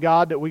thank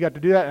God that we got to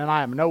do that, and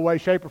I am in no way,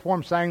 shape, or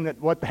form saying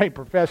that what they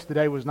professed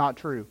today was not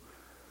true.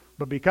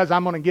 But because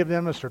I'm going to give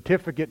them a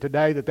certificate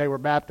today that they were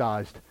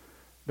baptized,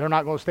 they're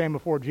not going to stand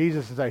before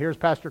Jesus and say, "Here's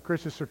Pastor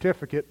Chris's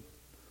certificate.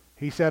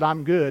 He said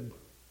I'm good.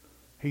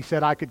 He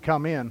said I could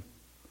come in."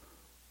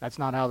 That's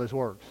not how this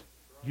works.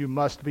 You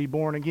must be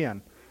born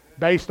again.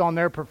 Based on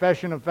their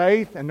profession of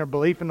faith and their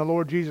belief in the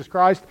Lord Jesus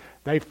Christ,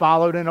 they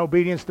followed in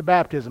obedience to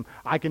baptism.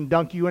 I can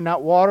dunk you in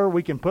that water.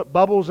 We can put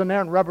bubbles in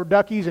there and rubber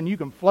duckies, and you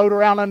can float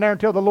around in there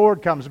until the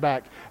Lord comes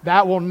back.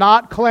 That will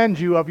not cleanse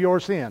you of your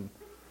sin.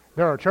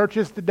 There are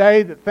churches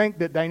today that think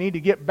that they need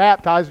to get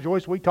baptized.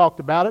 Joyce, we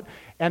talked about it.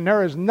 And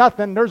there's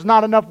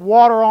not enough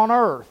water on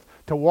earth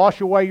to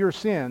wash away your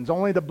sins.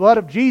 Only the blood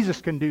of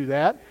Jesus can do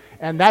that.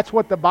 And that's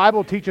what the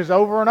Bible teaches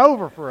over and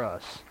over for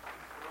us.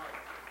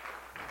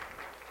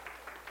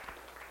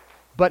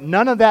 But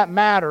none of that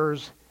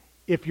matters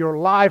if your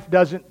life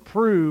doesn't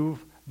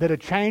prove that a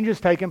change has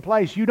taken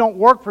place. You don't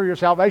work for your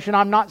salvation.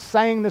 I'm not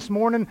saying this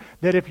morning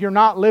that if you're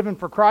not living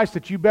for Christ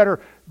that you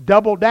better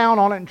double down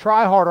on it and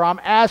try harder.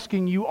 I'm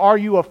asking you, are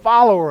you a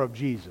follower of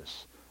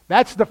Jesus?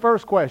 That's the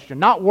first question.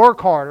 Not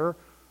work harder.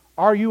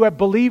 Are you a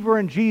believer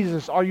in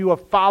Jesus? Are you a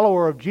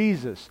follower of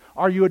Jesus?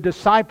 Are you a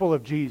disciple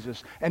of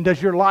Jesus? And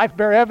does your life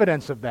bear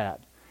evidence of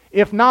that?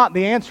 If not,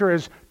 the answer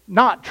is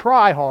not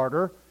try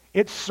harder.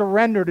 It's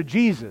surrender to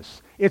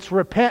Jesus. It's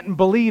repent and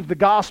believe the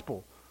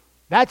gospel.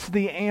 That's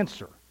the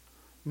answer.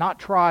 Not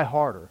try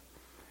harder.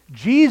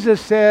 Jesus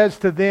says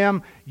to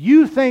them,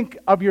 "You think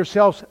of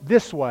yourselves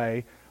this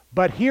way,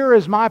 but here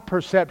is my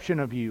perception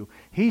of you."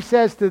 He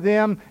says to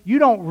them, "You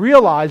don't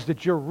realize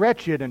that you're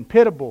wretched and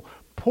pitiable,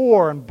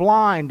 poor and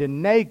blind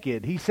and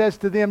naked." He says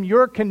to them,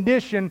 "Your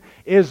condition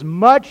is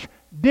much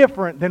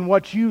different than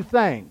what you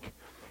think."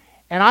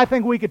 And I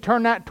think we could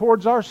turn that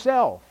towards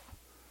ourselves.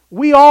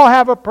 We all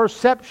have a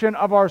perception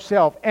of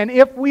ourselves. And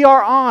if we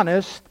are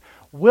honest,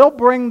 we'll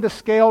bring the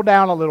scale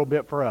down a little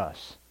bit for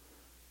us.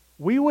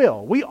 We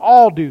will. We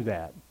all do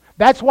that.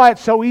 That's why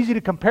it's so easy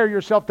to compare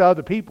yourself to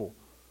other people.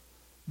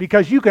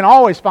 Because you can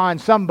always find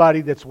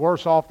somebody that's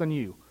worse off than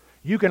you.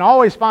 You can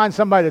always find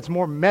somebody that's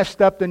more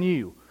messed up than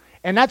you.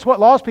 And that's what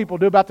lost people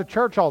do about the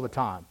church all the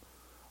time.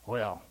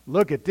 Well,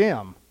 look at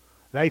them.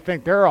 They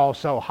think they're all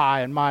so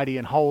high and mighty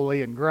and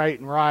holy and great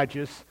and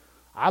righteous.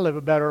 I live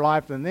a better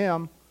life than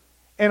them.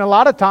 And a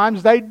lot of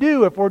times they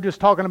do, if we're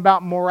just talking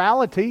about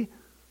morality.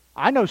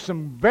 I know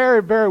some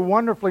very, very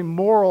wonderfully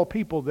moral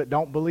people that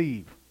don't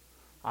believe.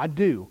 I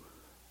do.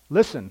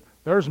 Listen,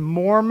 there's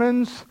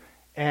Mormons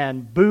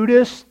and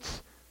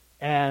Buddhists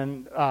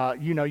and,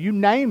 you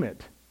name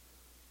it,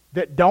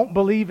 that don't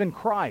believe in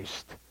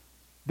Christ,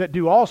 that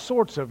do all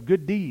sorts of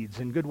good deeds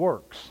and good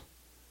works.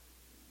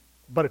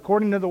 But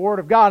according to the Word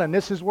of God, and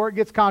this is where it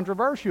gets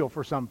controversial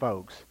for some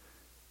folks,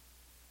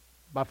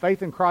 by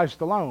faith in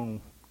Christ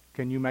alone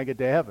can you make it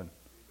to heaven.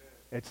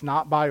 It's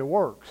not by your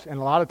works. And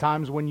a lot of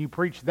times when you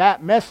preach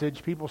that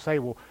message, people say,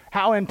 well,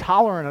 how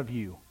intolerant of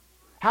you.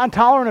 How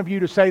intolerant of you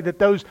to say that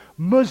those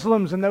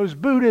Muslims and those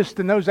Buddhists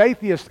and those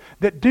atheists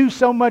that do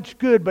so much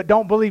good but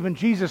don't believe in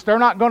Jesus, they're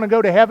not going to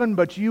go to heaven,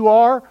 but you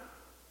are.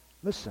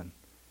 Listen,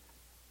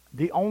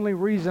 the only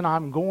reason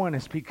I'm going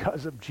is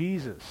because of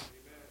Jesus.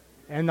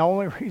 And the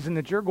only reason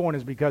that you're going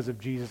is because of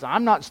Jesus.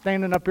 I'm not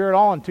standing up here at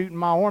all and tooting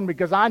my horn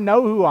because I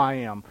know who I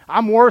am.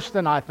 I'm worse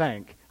than I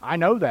think. I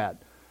know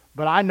that.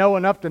 But I know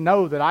enough to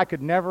know that I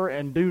could never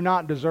and do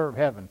not deserve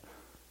heaven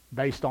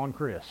based on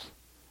Chris.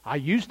 I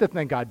used to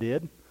think I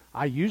did.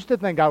 I used to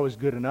think I was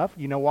good enough.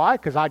 You know why?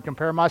 Because I'd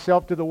compare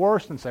myself to the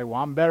worst and say,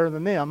 well, I'm better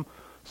than them.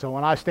 So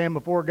when I stand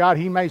before God,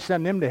 He may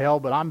send them to hell,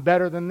 but I'm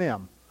better than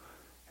them.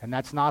 And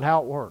that's not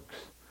how it works.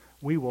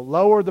 We will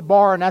lower the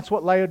bar, and that's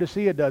what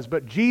Laodicea does.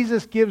 But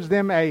Jesus gives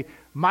them a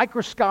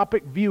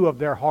microscopic view of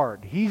their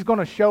heart. He's going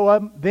to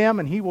show them,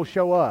 and He will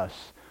show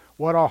us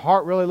what our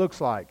heart really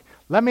looks like.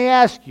 Let me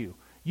ask you,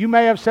 you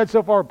may have said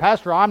so far,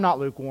 Pastor, I'm not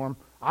lukewarm.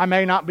 I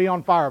may not be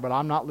on fire, but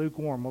I'm not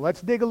lukewarm. Well,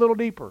 let's dig a little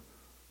deeper.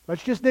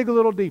 Let's just dig a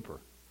little deeper.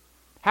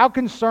 How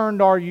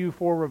concerned are you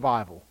for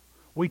revival?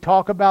 We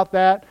talk about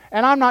that,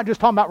 and I'm not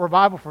just talking about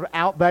revival for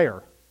out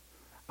there.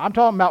 I'm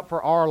talking about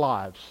for our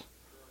lives.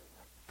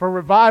 For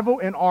revival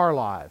in our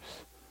lives.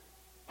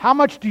 How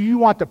much do you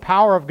want the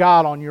power of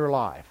God on your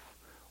life?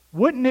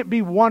 Wouldn't it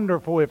be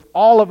wonderful if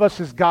all of us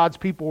as God's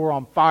people were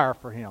on fire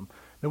for Him?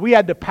 That we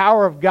had the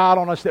power of God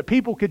on us, that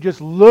people could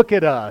just look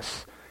at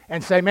us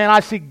and say, man,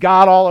 I see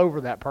God all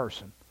over that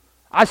person.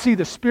 I see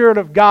the Spirit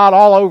of God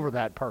all over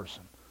that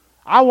person.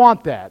 I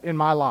want that in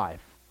my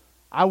life.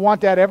 I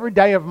want that every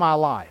day of my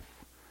life.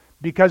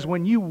 Because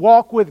when you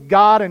walk with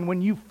God and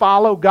when you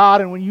follow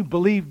God and when you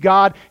believe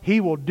God, He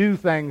will do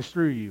things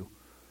through you.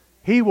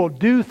 He will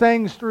do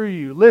things through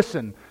you.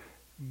 Listen,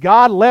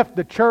 God left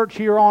the church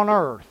here on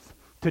earth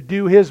to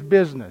do His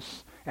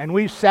business. And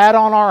we've sat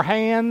on our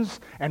hands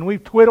and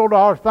we've twiddled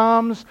our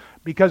thumbs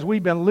because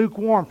we've been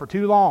lukewarm for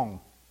too long.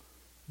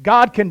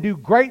 God can do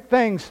great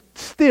things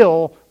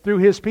still through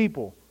His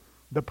people.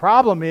 The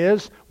problem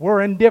is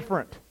we're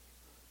indifferent.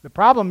 The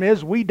problem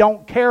is we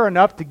don't care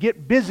enough to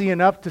get busy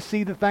enough to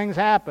see the things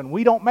happen.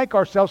 We don't make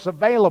ourselves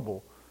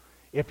available.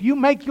 If you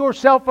make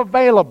yourself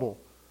available,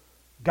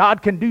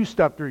 God can do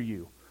stuff through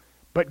you.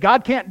 But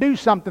God can't do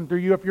something through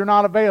you if you're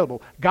not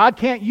available. God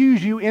can't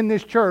use you in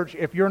this church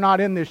if you're not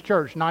in this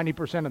church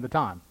 90% of the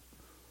time.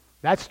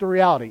 That's the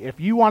reality. If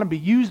you want to be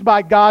used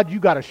by God, you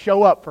got to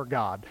show up for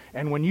God.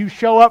 And when you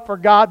show up for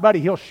God, buddy,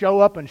 He'll show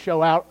up and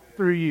show out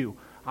through you.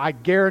 I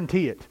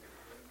guarantee it.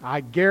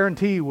 I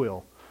guarantee He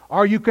will.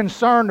 Are you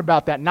concerned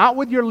about that? Not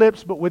with your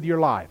lips, but with your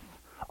life.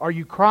 Are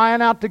you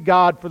crying out to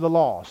God for the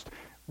lost?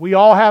 We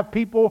all have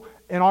people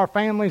in our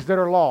families that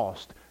are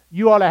lost.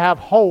 You ought to have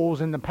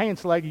holes in the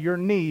pants leg of your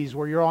knees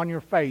where you're on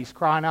your face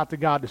crying out to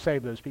God to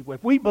save those people.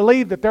 If we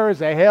believe that there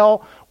is a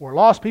hell where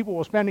lost people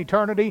will spend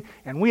eternity,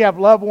 and we have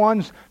loved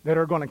ones that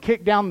are going to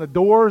kick down the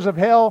doors of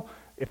hell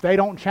if they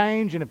don't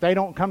change and if they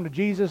don't come to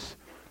Jesus,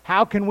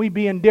 how can we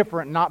be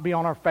indifferent and not be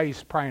on our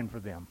face praying for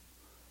them?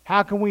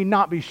 How can we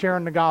not be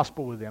sharing the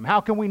gospel with them?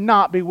 How can we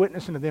not be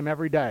witnessing to them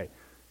every day?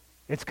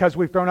 It's because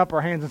we've thrown up our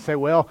hands and say,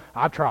 well,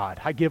 I've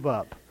tried. I give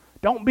up.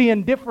 Don't be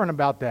indifferent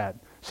about that.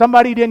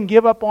 Somebody didn't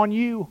give up on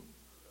you.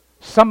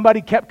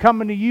 Somebody kept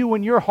coming to you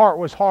when your heart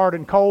was hard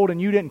and cold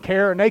and you didn't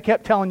care, and they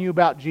kept telling you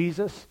about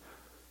Jesus.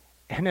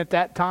 And at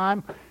that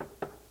time,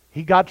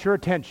 He got your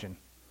attention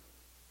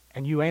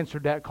and you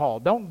answered that call.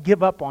 Don't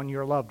give up on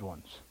your loved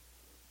ones.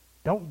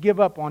 Don't give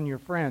up on your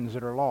friends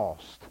that are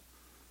lost.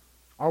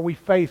 Are we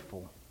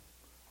faithful?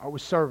 Are we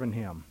serving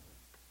Him?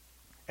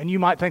 And you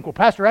might think, well,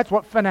 Pastor, that's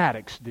what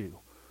fanatics do.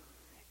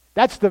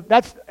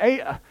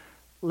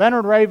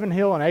 Leonard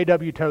Ravenhill and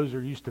A.W. Tozer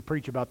used to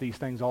preach about these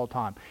things all the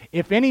time.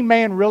 If any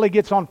man really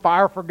gets on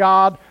fire for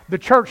God, the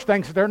church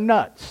thinks they're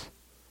nuts.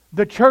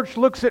 The church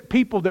looks at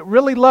people that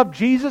really love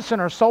Jesus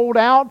and are sold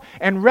out,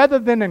 and rather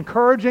than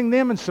encouraging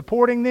them and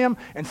supporting them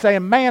and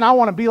saying, man, I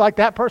want to be like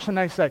that person,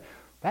 they say,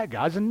 that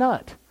guy's a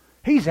nut.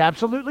 He's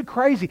absolutely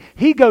crazy.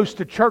 He goes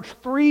to church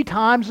 3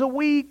 times a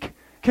week.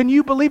 Can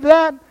you believe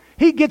that?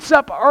 He gets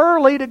up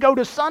early to go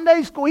to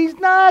Sunday school. He's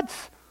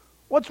nuts.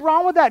 What's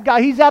wrong with that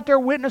guy? He's out there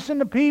witnessing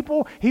to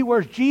people. He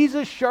wears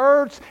Jesus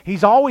shirts.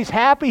 He's always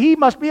happy. He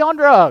must be on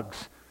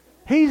drugs.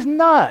 He's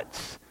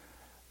nuts.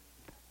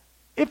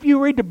 If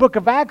you read the book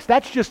of Acts,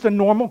 that's just a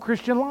normal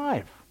Christian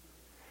life.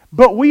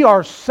 But we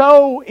are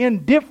so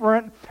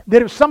indifferent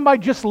that if somebody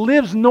just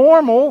lives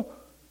normal,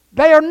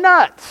 they are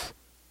nuts.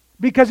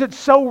 Because it's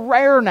so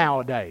rare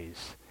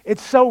nowadays.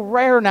 It's so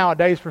rare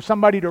nowadays for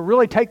somebody to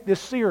really take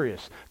this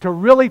serious, to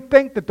really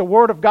think that the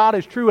Word of God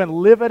is true and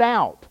live it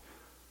out.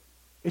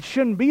 It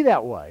shouldn't be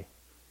that way.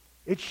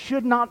 It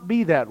should not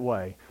be that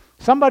way.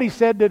 Somebody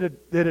said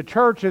that a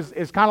church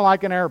is kind of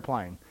like an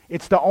airplane.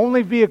 It's the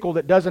only vehicle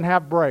that doesn't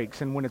have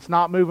brakes, and when it's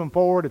not moving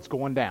forward, it's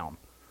going down.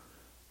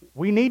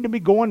 We need to be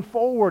going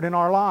forward in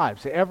our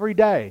lives every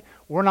day.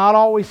 We're not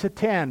always at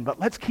 10, but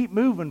let's keep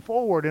moving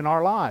forward in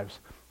our lives.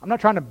 I'm not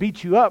trying to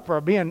beat you up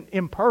for being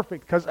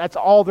imperfect, because that's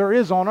all there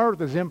is on earth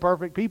is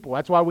imperfect people.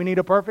 That's why we need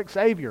a perfect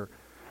Savior.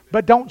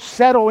 But don't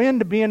settle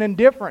into being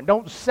indifferent.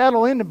 Don't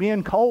settle into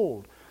being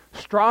cold.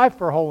 Strive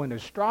for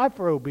holiness. Strive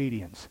for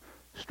obedience.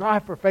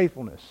 Strive for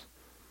faithfulness.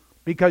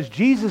 Because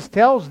Jesus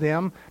tells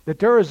them that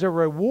there is a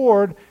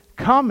reward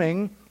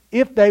coming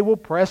if they will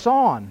press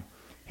on.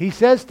 He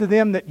says to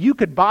them that you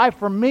could buy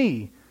from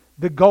me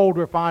the gold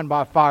refined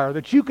by fire,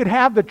 that you could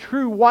have the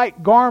true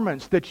white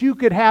garments, that you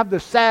could have the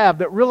salve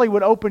that really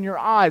would open your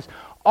eyes.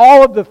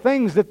 All of the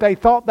things that they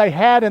thought they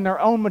had in their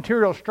own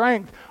material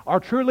strength are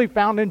truly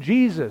found in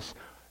Jesus.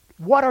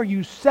 What are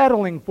you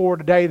settling for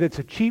today that's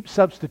a cheap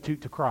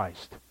substitute to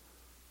Christ?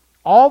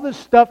 All this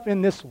stuff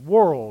in this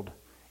world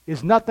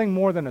is nothing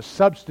more than a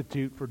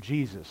substitute for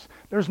Jesus.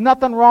 There's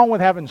nothing wrong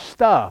with having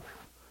stuff.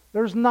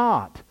 There's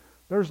not.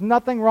 There's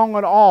nothing wrong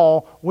at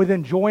all with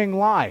enjoying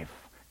life.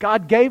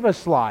 God gave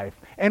us life,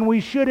 and we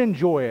should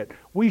enjoy it.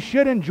 We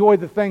should enjoy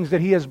the things that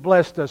He has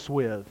blessed us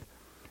with,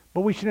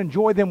 but we should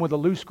enjoy them with a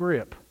loose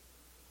grip.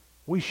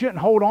 We shouldn't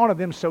hold on to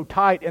them so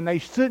tight, and they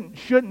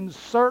shouldn't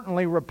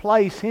certainly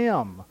replace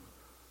Him.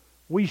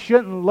 We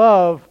shouldn't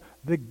love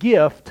the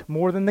gift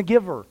more than the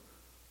giver,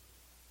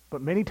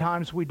 but many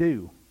times we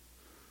do.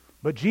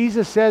 But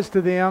Jesus says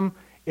to them,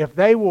 if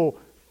they will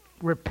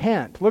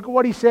repent, look at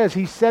what He says.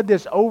 He said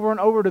this over and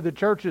over to the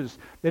churches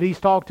that He's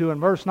talked to in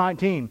verse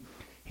 19.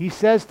 He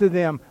says to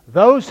them,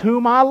 those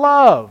whom I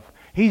love.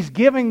 He's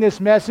giving this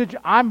message.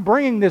 I'm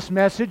bringing this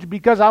message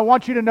because I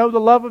want you to know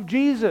the love of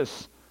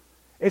Jesus.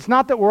 It's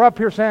not that we're up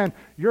here saying,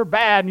 you're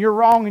bad and you're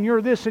wrong and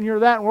you're this and you're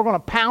that, and we're going to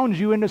pound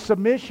you into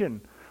submission.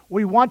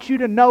 We want you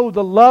to know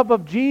the love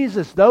of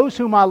Jesus. Those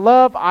whom I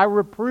love, I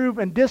reprove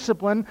and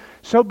discipline,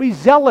 so be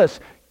zealous.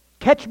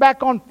 Catch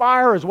back on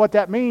fire is what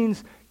that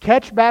means.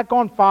 Catch back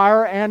on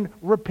fire and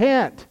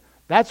repent.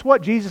 That's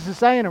what Jesus is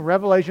saying in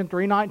Revelation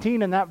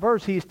 3:19 in that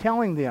verse. He's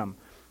telling them,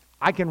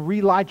 I can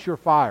relight your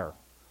fire,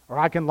 or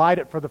I can light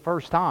it for the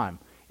first time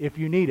if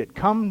you need it.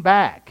 Come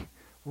back,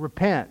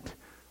 repent.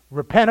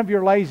 Repent of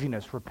your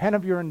laziness, repent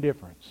of your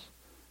indifference,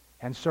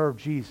 and serve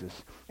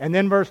Jesus. And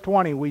then verse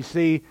 20, we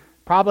see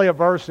probably a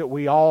verse that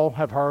we all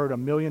have heard a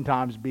million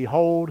times.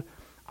 Behold,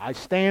 I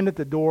stand at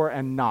the door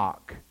and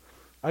knock.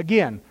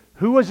 Again,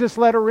 who was this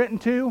letter written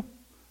to?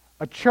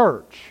 A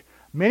church.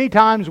 Many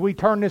times we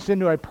turn this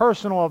into a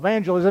personal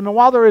evangelism, and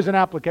while there is an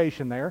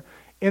application there,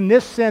 in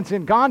this sense,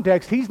 in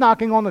context, he's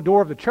knocking on the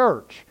door of the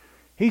church.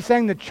 He's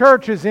saying the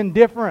church is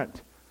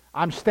indifferent.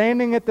 I'm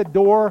standing at the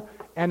door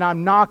and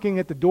I'm knocking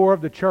at the door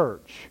of the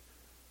church.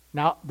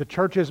 Now, the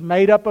church is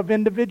made up of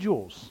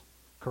individuals,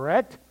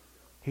 correct?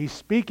 He's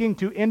speaking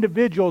to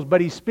individuals,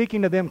 but he's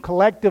speaking to them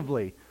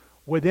collectively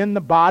within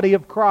the body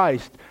of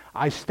Christ.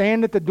 I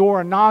stand at the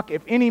door and knock.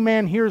 If any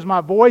man hears my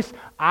voice,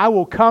 I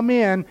will come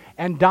in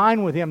and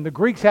dine with him. The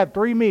Greeks had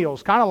 3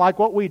 meals, kind of like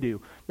what we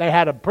do. They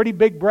had a pretty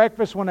big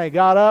breakfast when they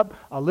got up,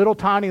 a little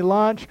tiny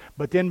lunch,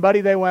 but then,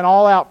 buddy, they went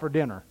all out for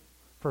dinner.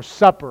 For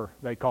supper,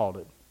 they called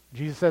it.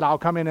 Jesus said, I'll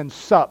come in and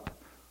sup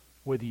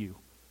with you.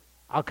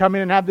 I'll come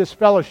in and have this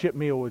fellowship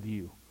meal with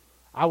you.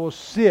 I will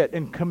sit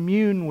and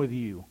commune with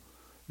you.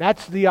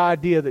 That's the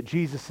idea that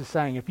Jesus is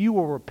saying. If you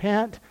will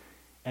repent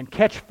and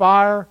catch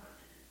fire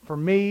for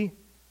me,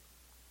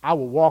 I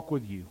will walk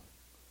with you.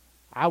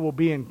 I will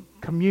be in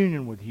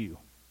communion with you.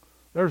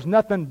 There's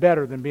nothing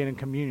better than being in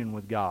communion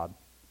with God.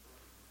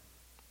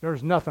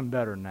 There's nothing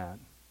better than that.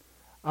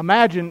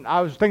 Imagine,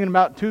 I was thinking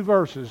about 2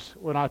 verses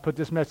when I put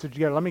this message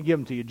together. Let me give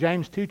them to you.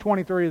 James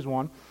 2:23 is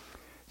one.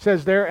 It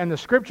says there, and the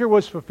scripture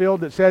was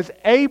fulfilled that says,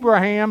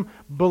 Abraham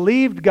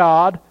believed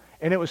God,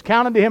 and it was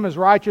counted to him as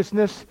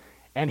righteousness,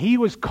 and he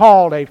was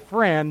called a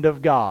friend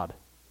of God.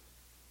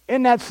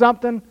 Isn't that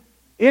something?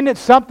 Isn't it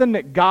something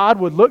that God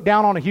would look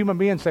down on a human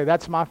being and say,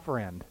 that's my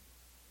friend.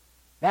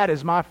 That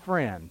is my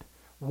friend.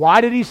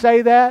 Why did he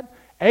say that?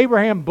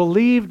 Abraham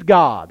believed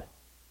God,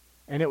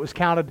 and it was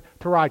counted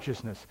to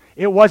righteousness.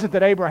 It wasn't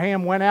that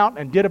Abraham went out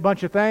and did a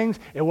bunch of things.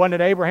 It wasn't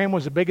that Abraham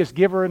was the biggest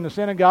giver in the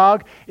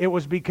synagogue. It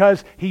was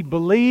because he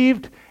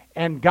believed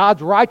and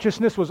God's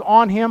righteousness was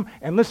on him.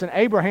 And listen,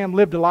 Abraham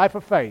lived a life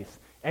of faith.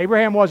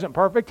 Abraham wasn't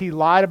perfect. He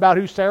lied about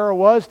who Sarah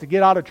was to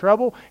get out of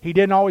trouble. He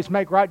didn't always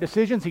make right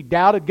decisions. He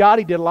doubted God.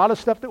 He did a lot of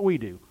stuff that we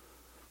do.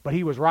 But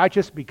he was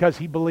righteous because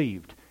he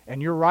believed.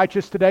 And you're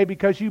righteous today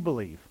because you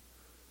believe.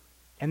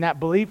 And that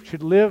belief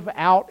should live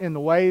out in the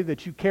way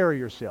that you carry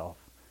yourself.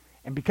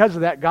 And because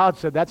of that, God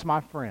said, that's my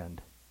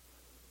friend.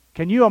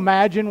 Can you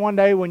imagine one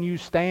day when you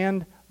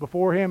stand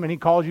before Him and He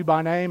calls you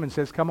by name and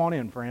says, come on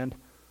in, friend.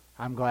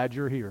 I'm glad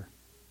you're here.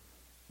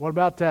 What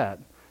about that?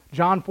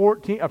 John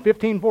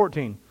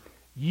 15:14.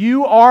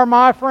 You are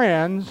my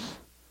friends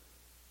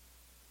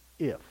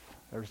if.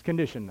 There's a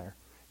condition there.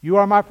 You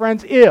are my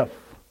friends if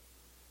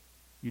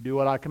you do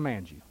what I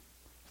command you.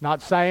 It's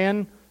not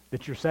saying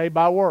that you're saved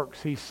by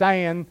works. He's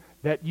saying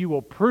that you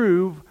will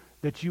prove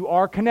that you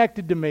are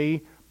connected to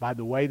me by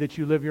the way that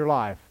you live your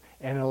life.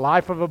 And the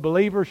life of a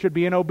believer should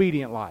be an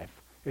obedient life.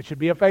 It should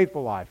be a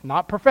faithful life.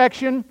 Not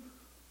perfection,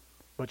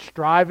 but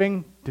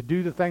striving to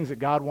do the things that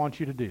God wants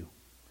you to do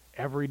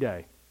every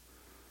day.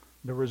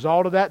 The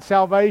result of that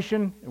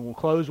salvation, and we'll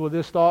close with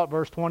this thought,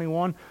 verse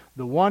 21,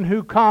 the one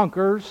who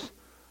conquers,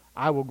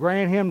 I will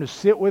grant him to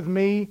sit with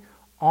me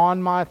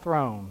on my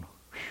throne.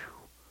 Whew.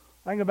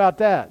 Think about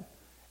that.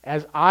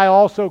 As I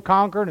also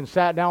conquered and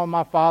sat down with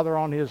my Father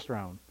on His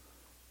throne.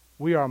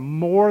 We are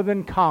more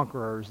than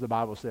conquerors, the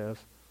Bible says,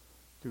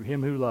 through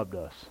Him who loved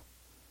us.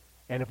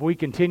 And if we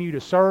continue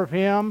to serve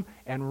Him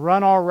and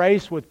run our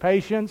race with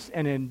patience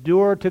and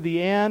endure to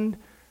the end,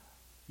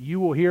 you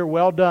will hear,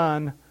 well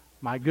done,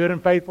 my good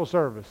and faithful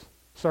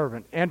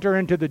servant. Enter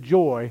into the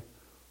joy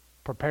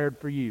prepared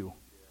for you.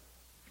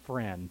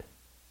 Friend,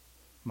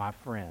 my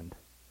friend,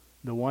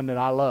 the one that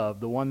I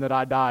love, the one that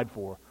I died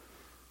for.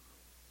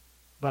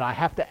 But I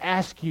have to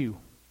ask you,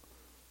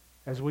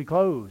 as we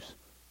close,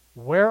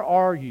 where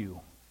are you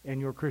in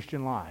your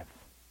Christian life?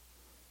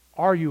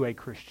 Are you a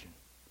Christian?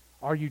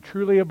 Are you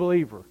truly a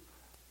believer?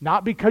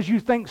 Not because you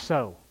think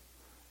so.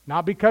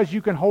 Not because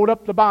you can hold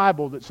up the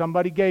Bible that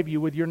somebody gave you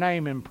with your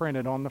name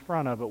imprinted on the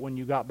front of it when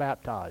you got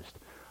baptized.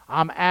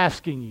 I'm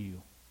asking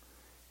you,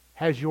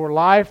 has your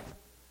life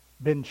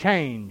been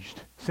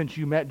changed since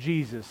you met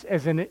Jesus?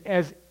 And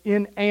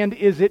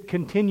is it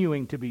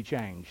continuing to be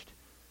changed?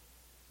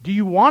 Do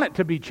you want it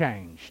to be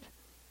changed?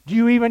 Do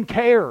you even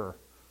care? Or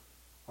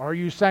are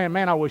you saying,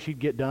 man, I wish he'd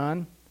get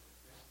done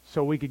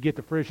so we could get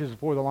the fishes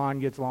before the line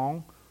gets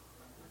long?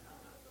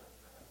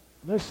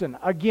 Listen,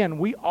 again,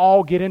 we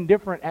all get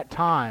indifferent at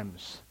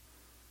times.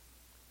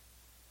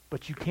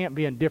 But you can't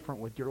be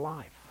indifferent with your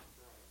life.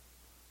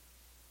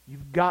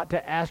 You've got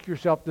to ask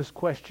yourself this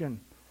question.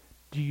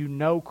 Do you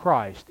know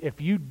Christ?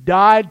 If you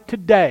died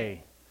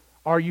today,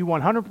 are you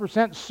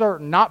 100%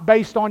 certain, not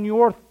based on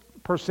your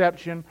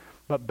perception,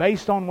 but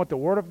based on what the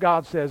Word of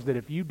God says, that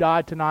if you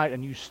died tonight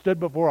and you stood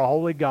before a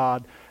holy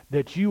God,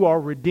 that you are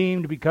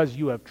redeemed because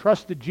you have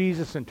trusted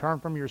Jesus and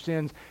turned from your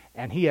sins,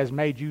 and He has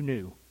made you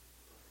new?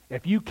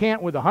 If you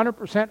can't with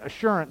 100%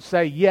 assurance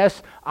say,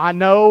 yes, I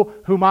know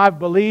whom I've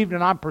believed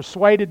and I'm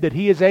persuaded that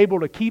He is able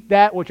to keep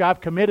that which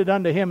I've committed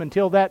unto Him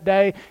until that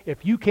day,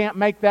 if you can't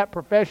make that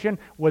profession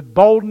with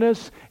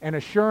boldness and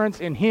assurance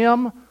in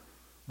Him,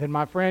 then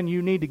my friend,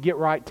 you need to get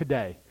right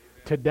today.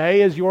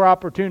 Today is your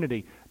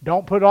opportunity.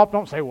 Don't put off,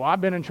 don't say, well,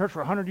 I've been in church for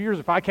 100 years.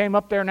 If I came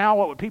up there now,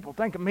 what would people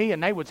think of me?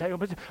 And they would say,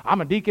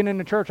 I'm a deacon in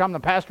the church. I'm the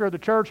pastor of the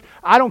church.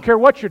 I don't care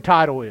what your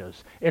title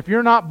is. If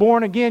you're not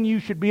born again, you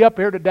should be up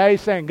here today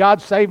saying,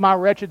 God, save my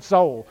wretched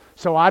soul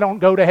so I don't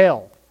go to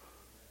hell.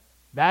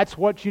 That's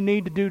what you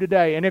need to do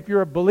today. And if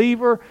you're a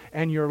believer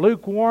and you're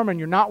lukewarm and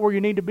you're not where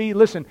you need to be,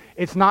 listen,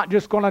 it's not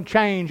just going to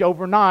change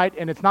overnight,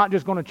 and it's not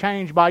just going to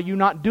change by you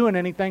not doing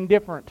anything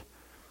different.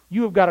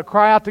 You have got to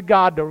cry out to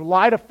God to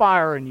light a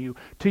fire in you,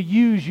 to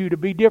use you to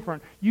be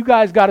different. You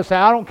guys got to say,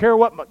 I don't care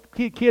what my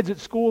kids at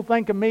school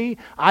think of me.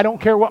 I don't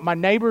care what my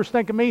neighbors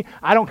think of me.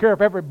 I don't care if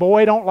every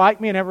boy don't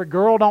like me and every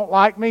girl don't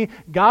like me.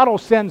 God will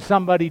send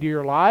somebody to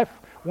your life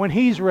when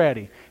He's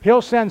ready.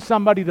 He'll send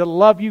somebody to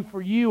love you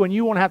for you, and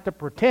you won't have to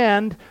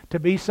pretend to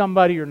be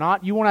somebody you're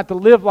not. You won't have to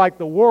live like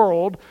the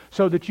world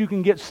so that you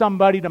can get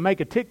somebody to make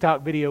a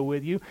TikTok video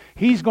with you.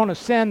 He's going to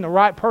send the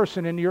right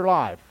person into your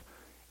life.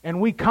 And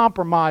we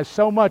compromise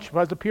so much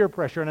because of peer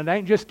pressure, and it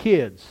ain't just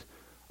kids.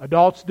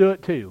 Adults do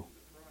it too.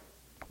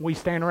 We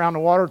stand around the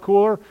water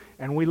cooler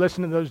and we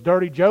listen to those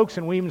dirty jokes,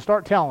 and we even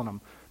start telling them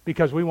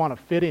because we want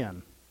to fit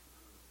in.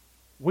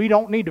 We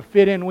don't need to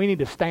fit in, we need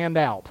to stand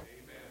out.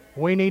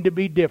 We need to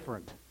be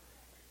different.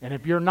 And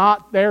if you're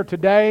not there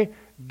today,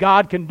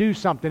 God can do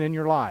something in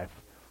your life.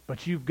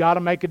 But you've got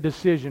to make a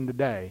decision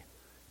today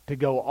to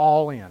go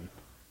all in.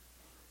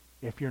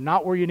 If you're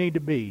not where you need to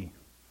be,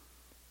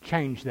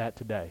 change that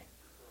today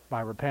by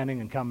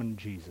repenting and coming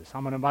to Jesus.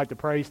 I'm going to invite the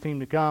praise team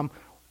to come.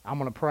 I'm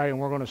going to pray, and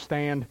we're going to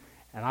stand,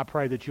 and I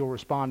pray that you'll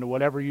respond to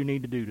whatever you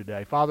need to do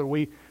today. Father,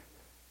 we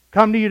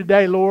come to you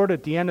today, Lord,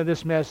 at the end of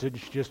this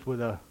message, just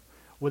with a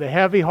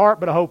heavy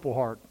heart but a hopeful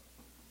heart.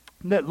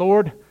 That,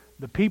 Lord,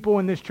 the people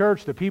in this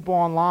church, the people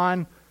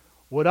online,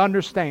 would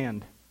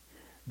understand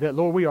that,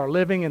 Lord, we are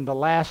living in the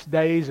last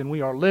days, and we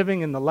are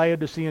living in the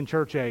Laodicean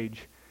church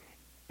age.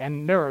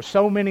 And there are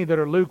so many that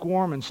are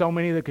lukewarm and so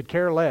many that could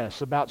care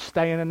less about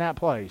staying in that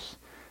place.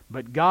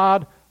 But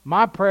God,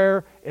 my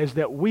prayer is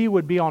that we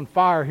would be on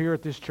fire here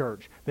at this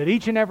church. That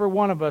each and every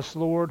one of us,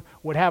 Lord,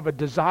 would have a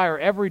desire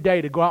every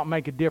day to go out and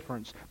make a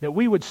difference. That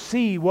we would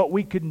see what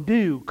we can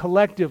do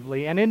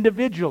collectively and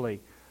individually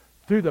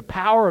through the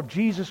power of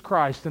Jesus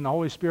Christ and the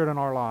Holy Spirit in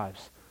our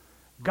lives.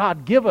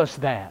 God, give us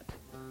that.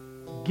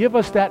 Give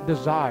us that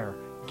desire.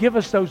 Give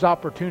us those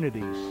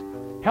opportunities.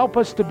 Help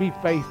us to be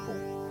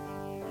faithful.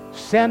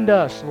 Send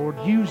us, Lord.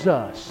 Use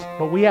us.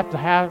 But we have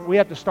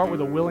to start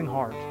with a willing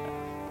heart.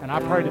 And I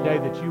pray today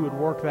that you would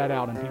work that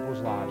out in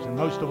people's lives. And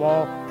most of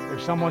all,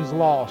 if someone's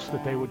lost,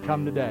 that they would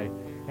come today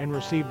and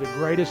receive the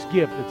greatest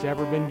gift that's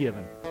ever been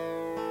given,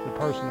 the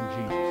person of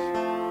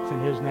Jesus. It's in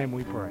His name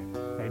we pray.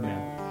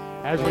 Amen.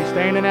 As we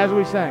stand and as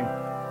we sing,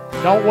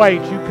 don't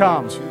wait, you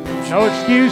come. No excuse.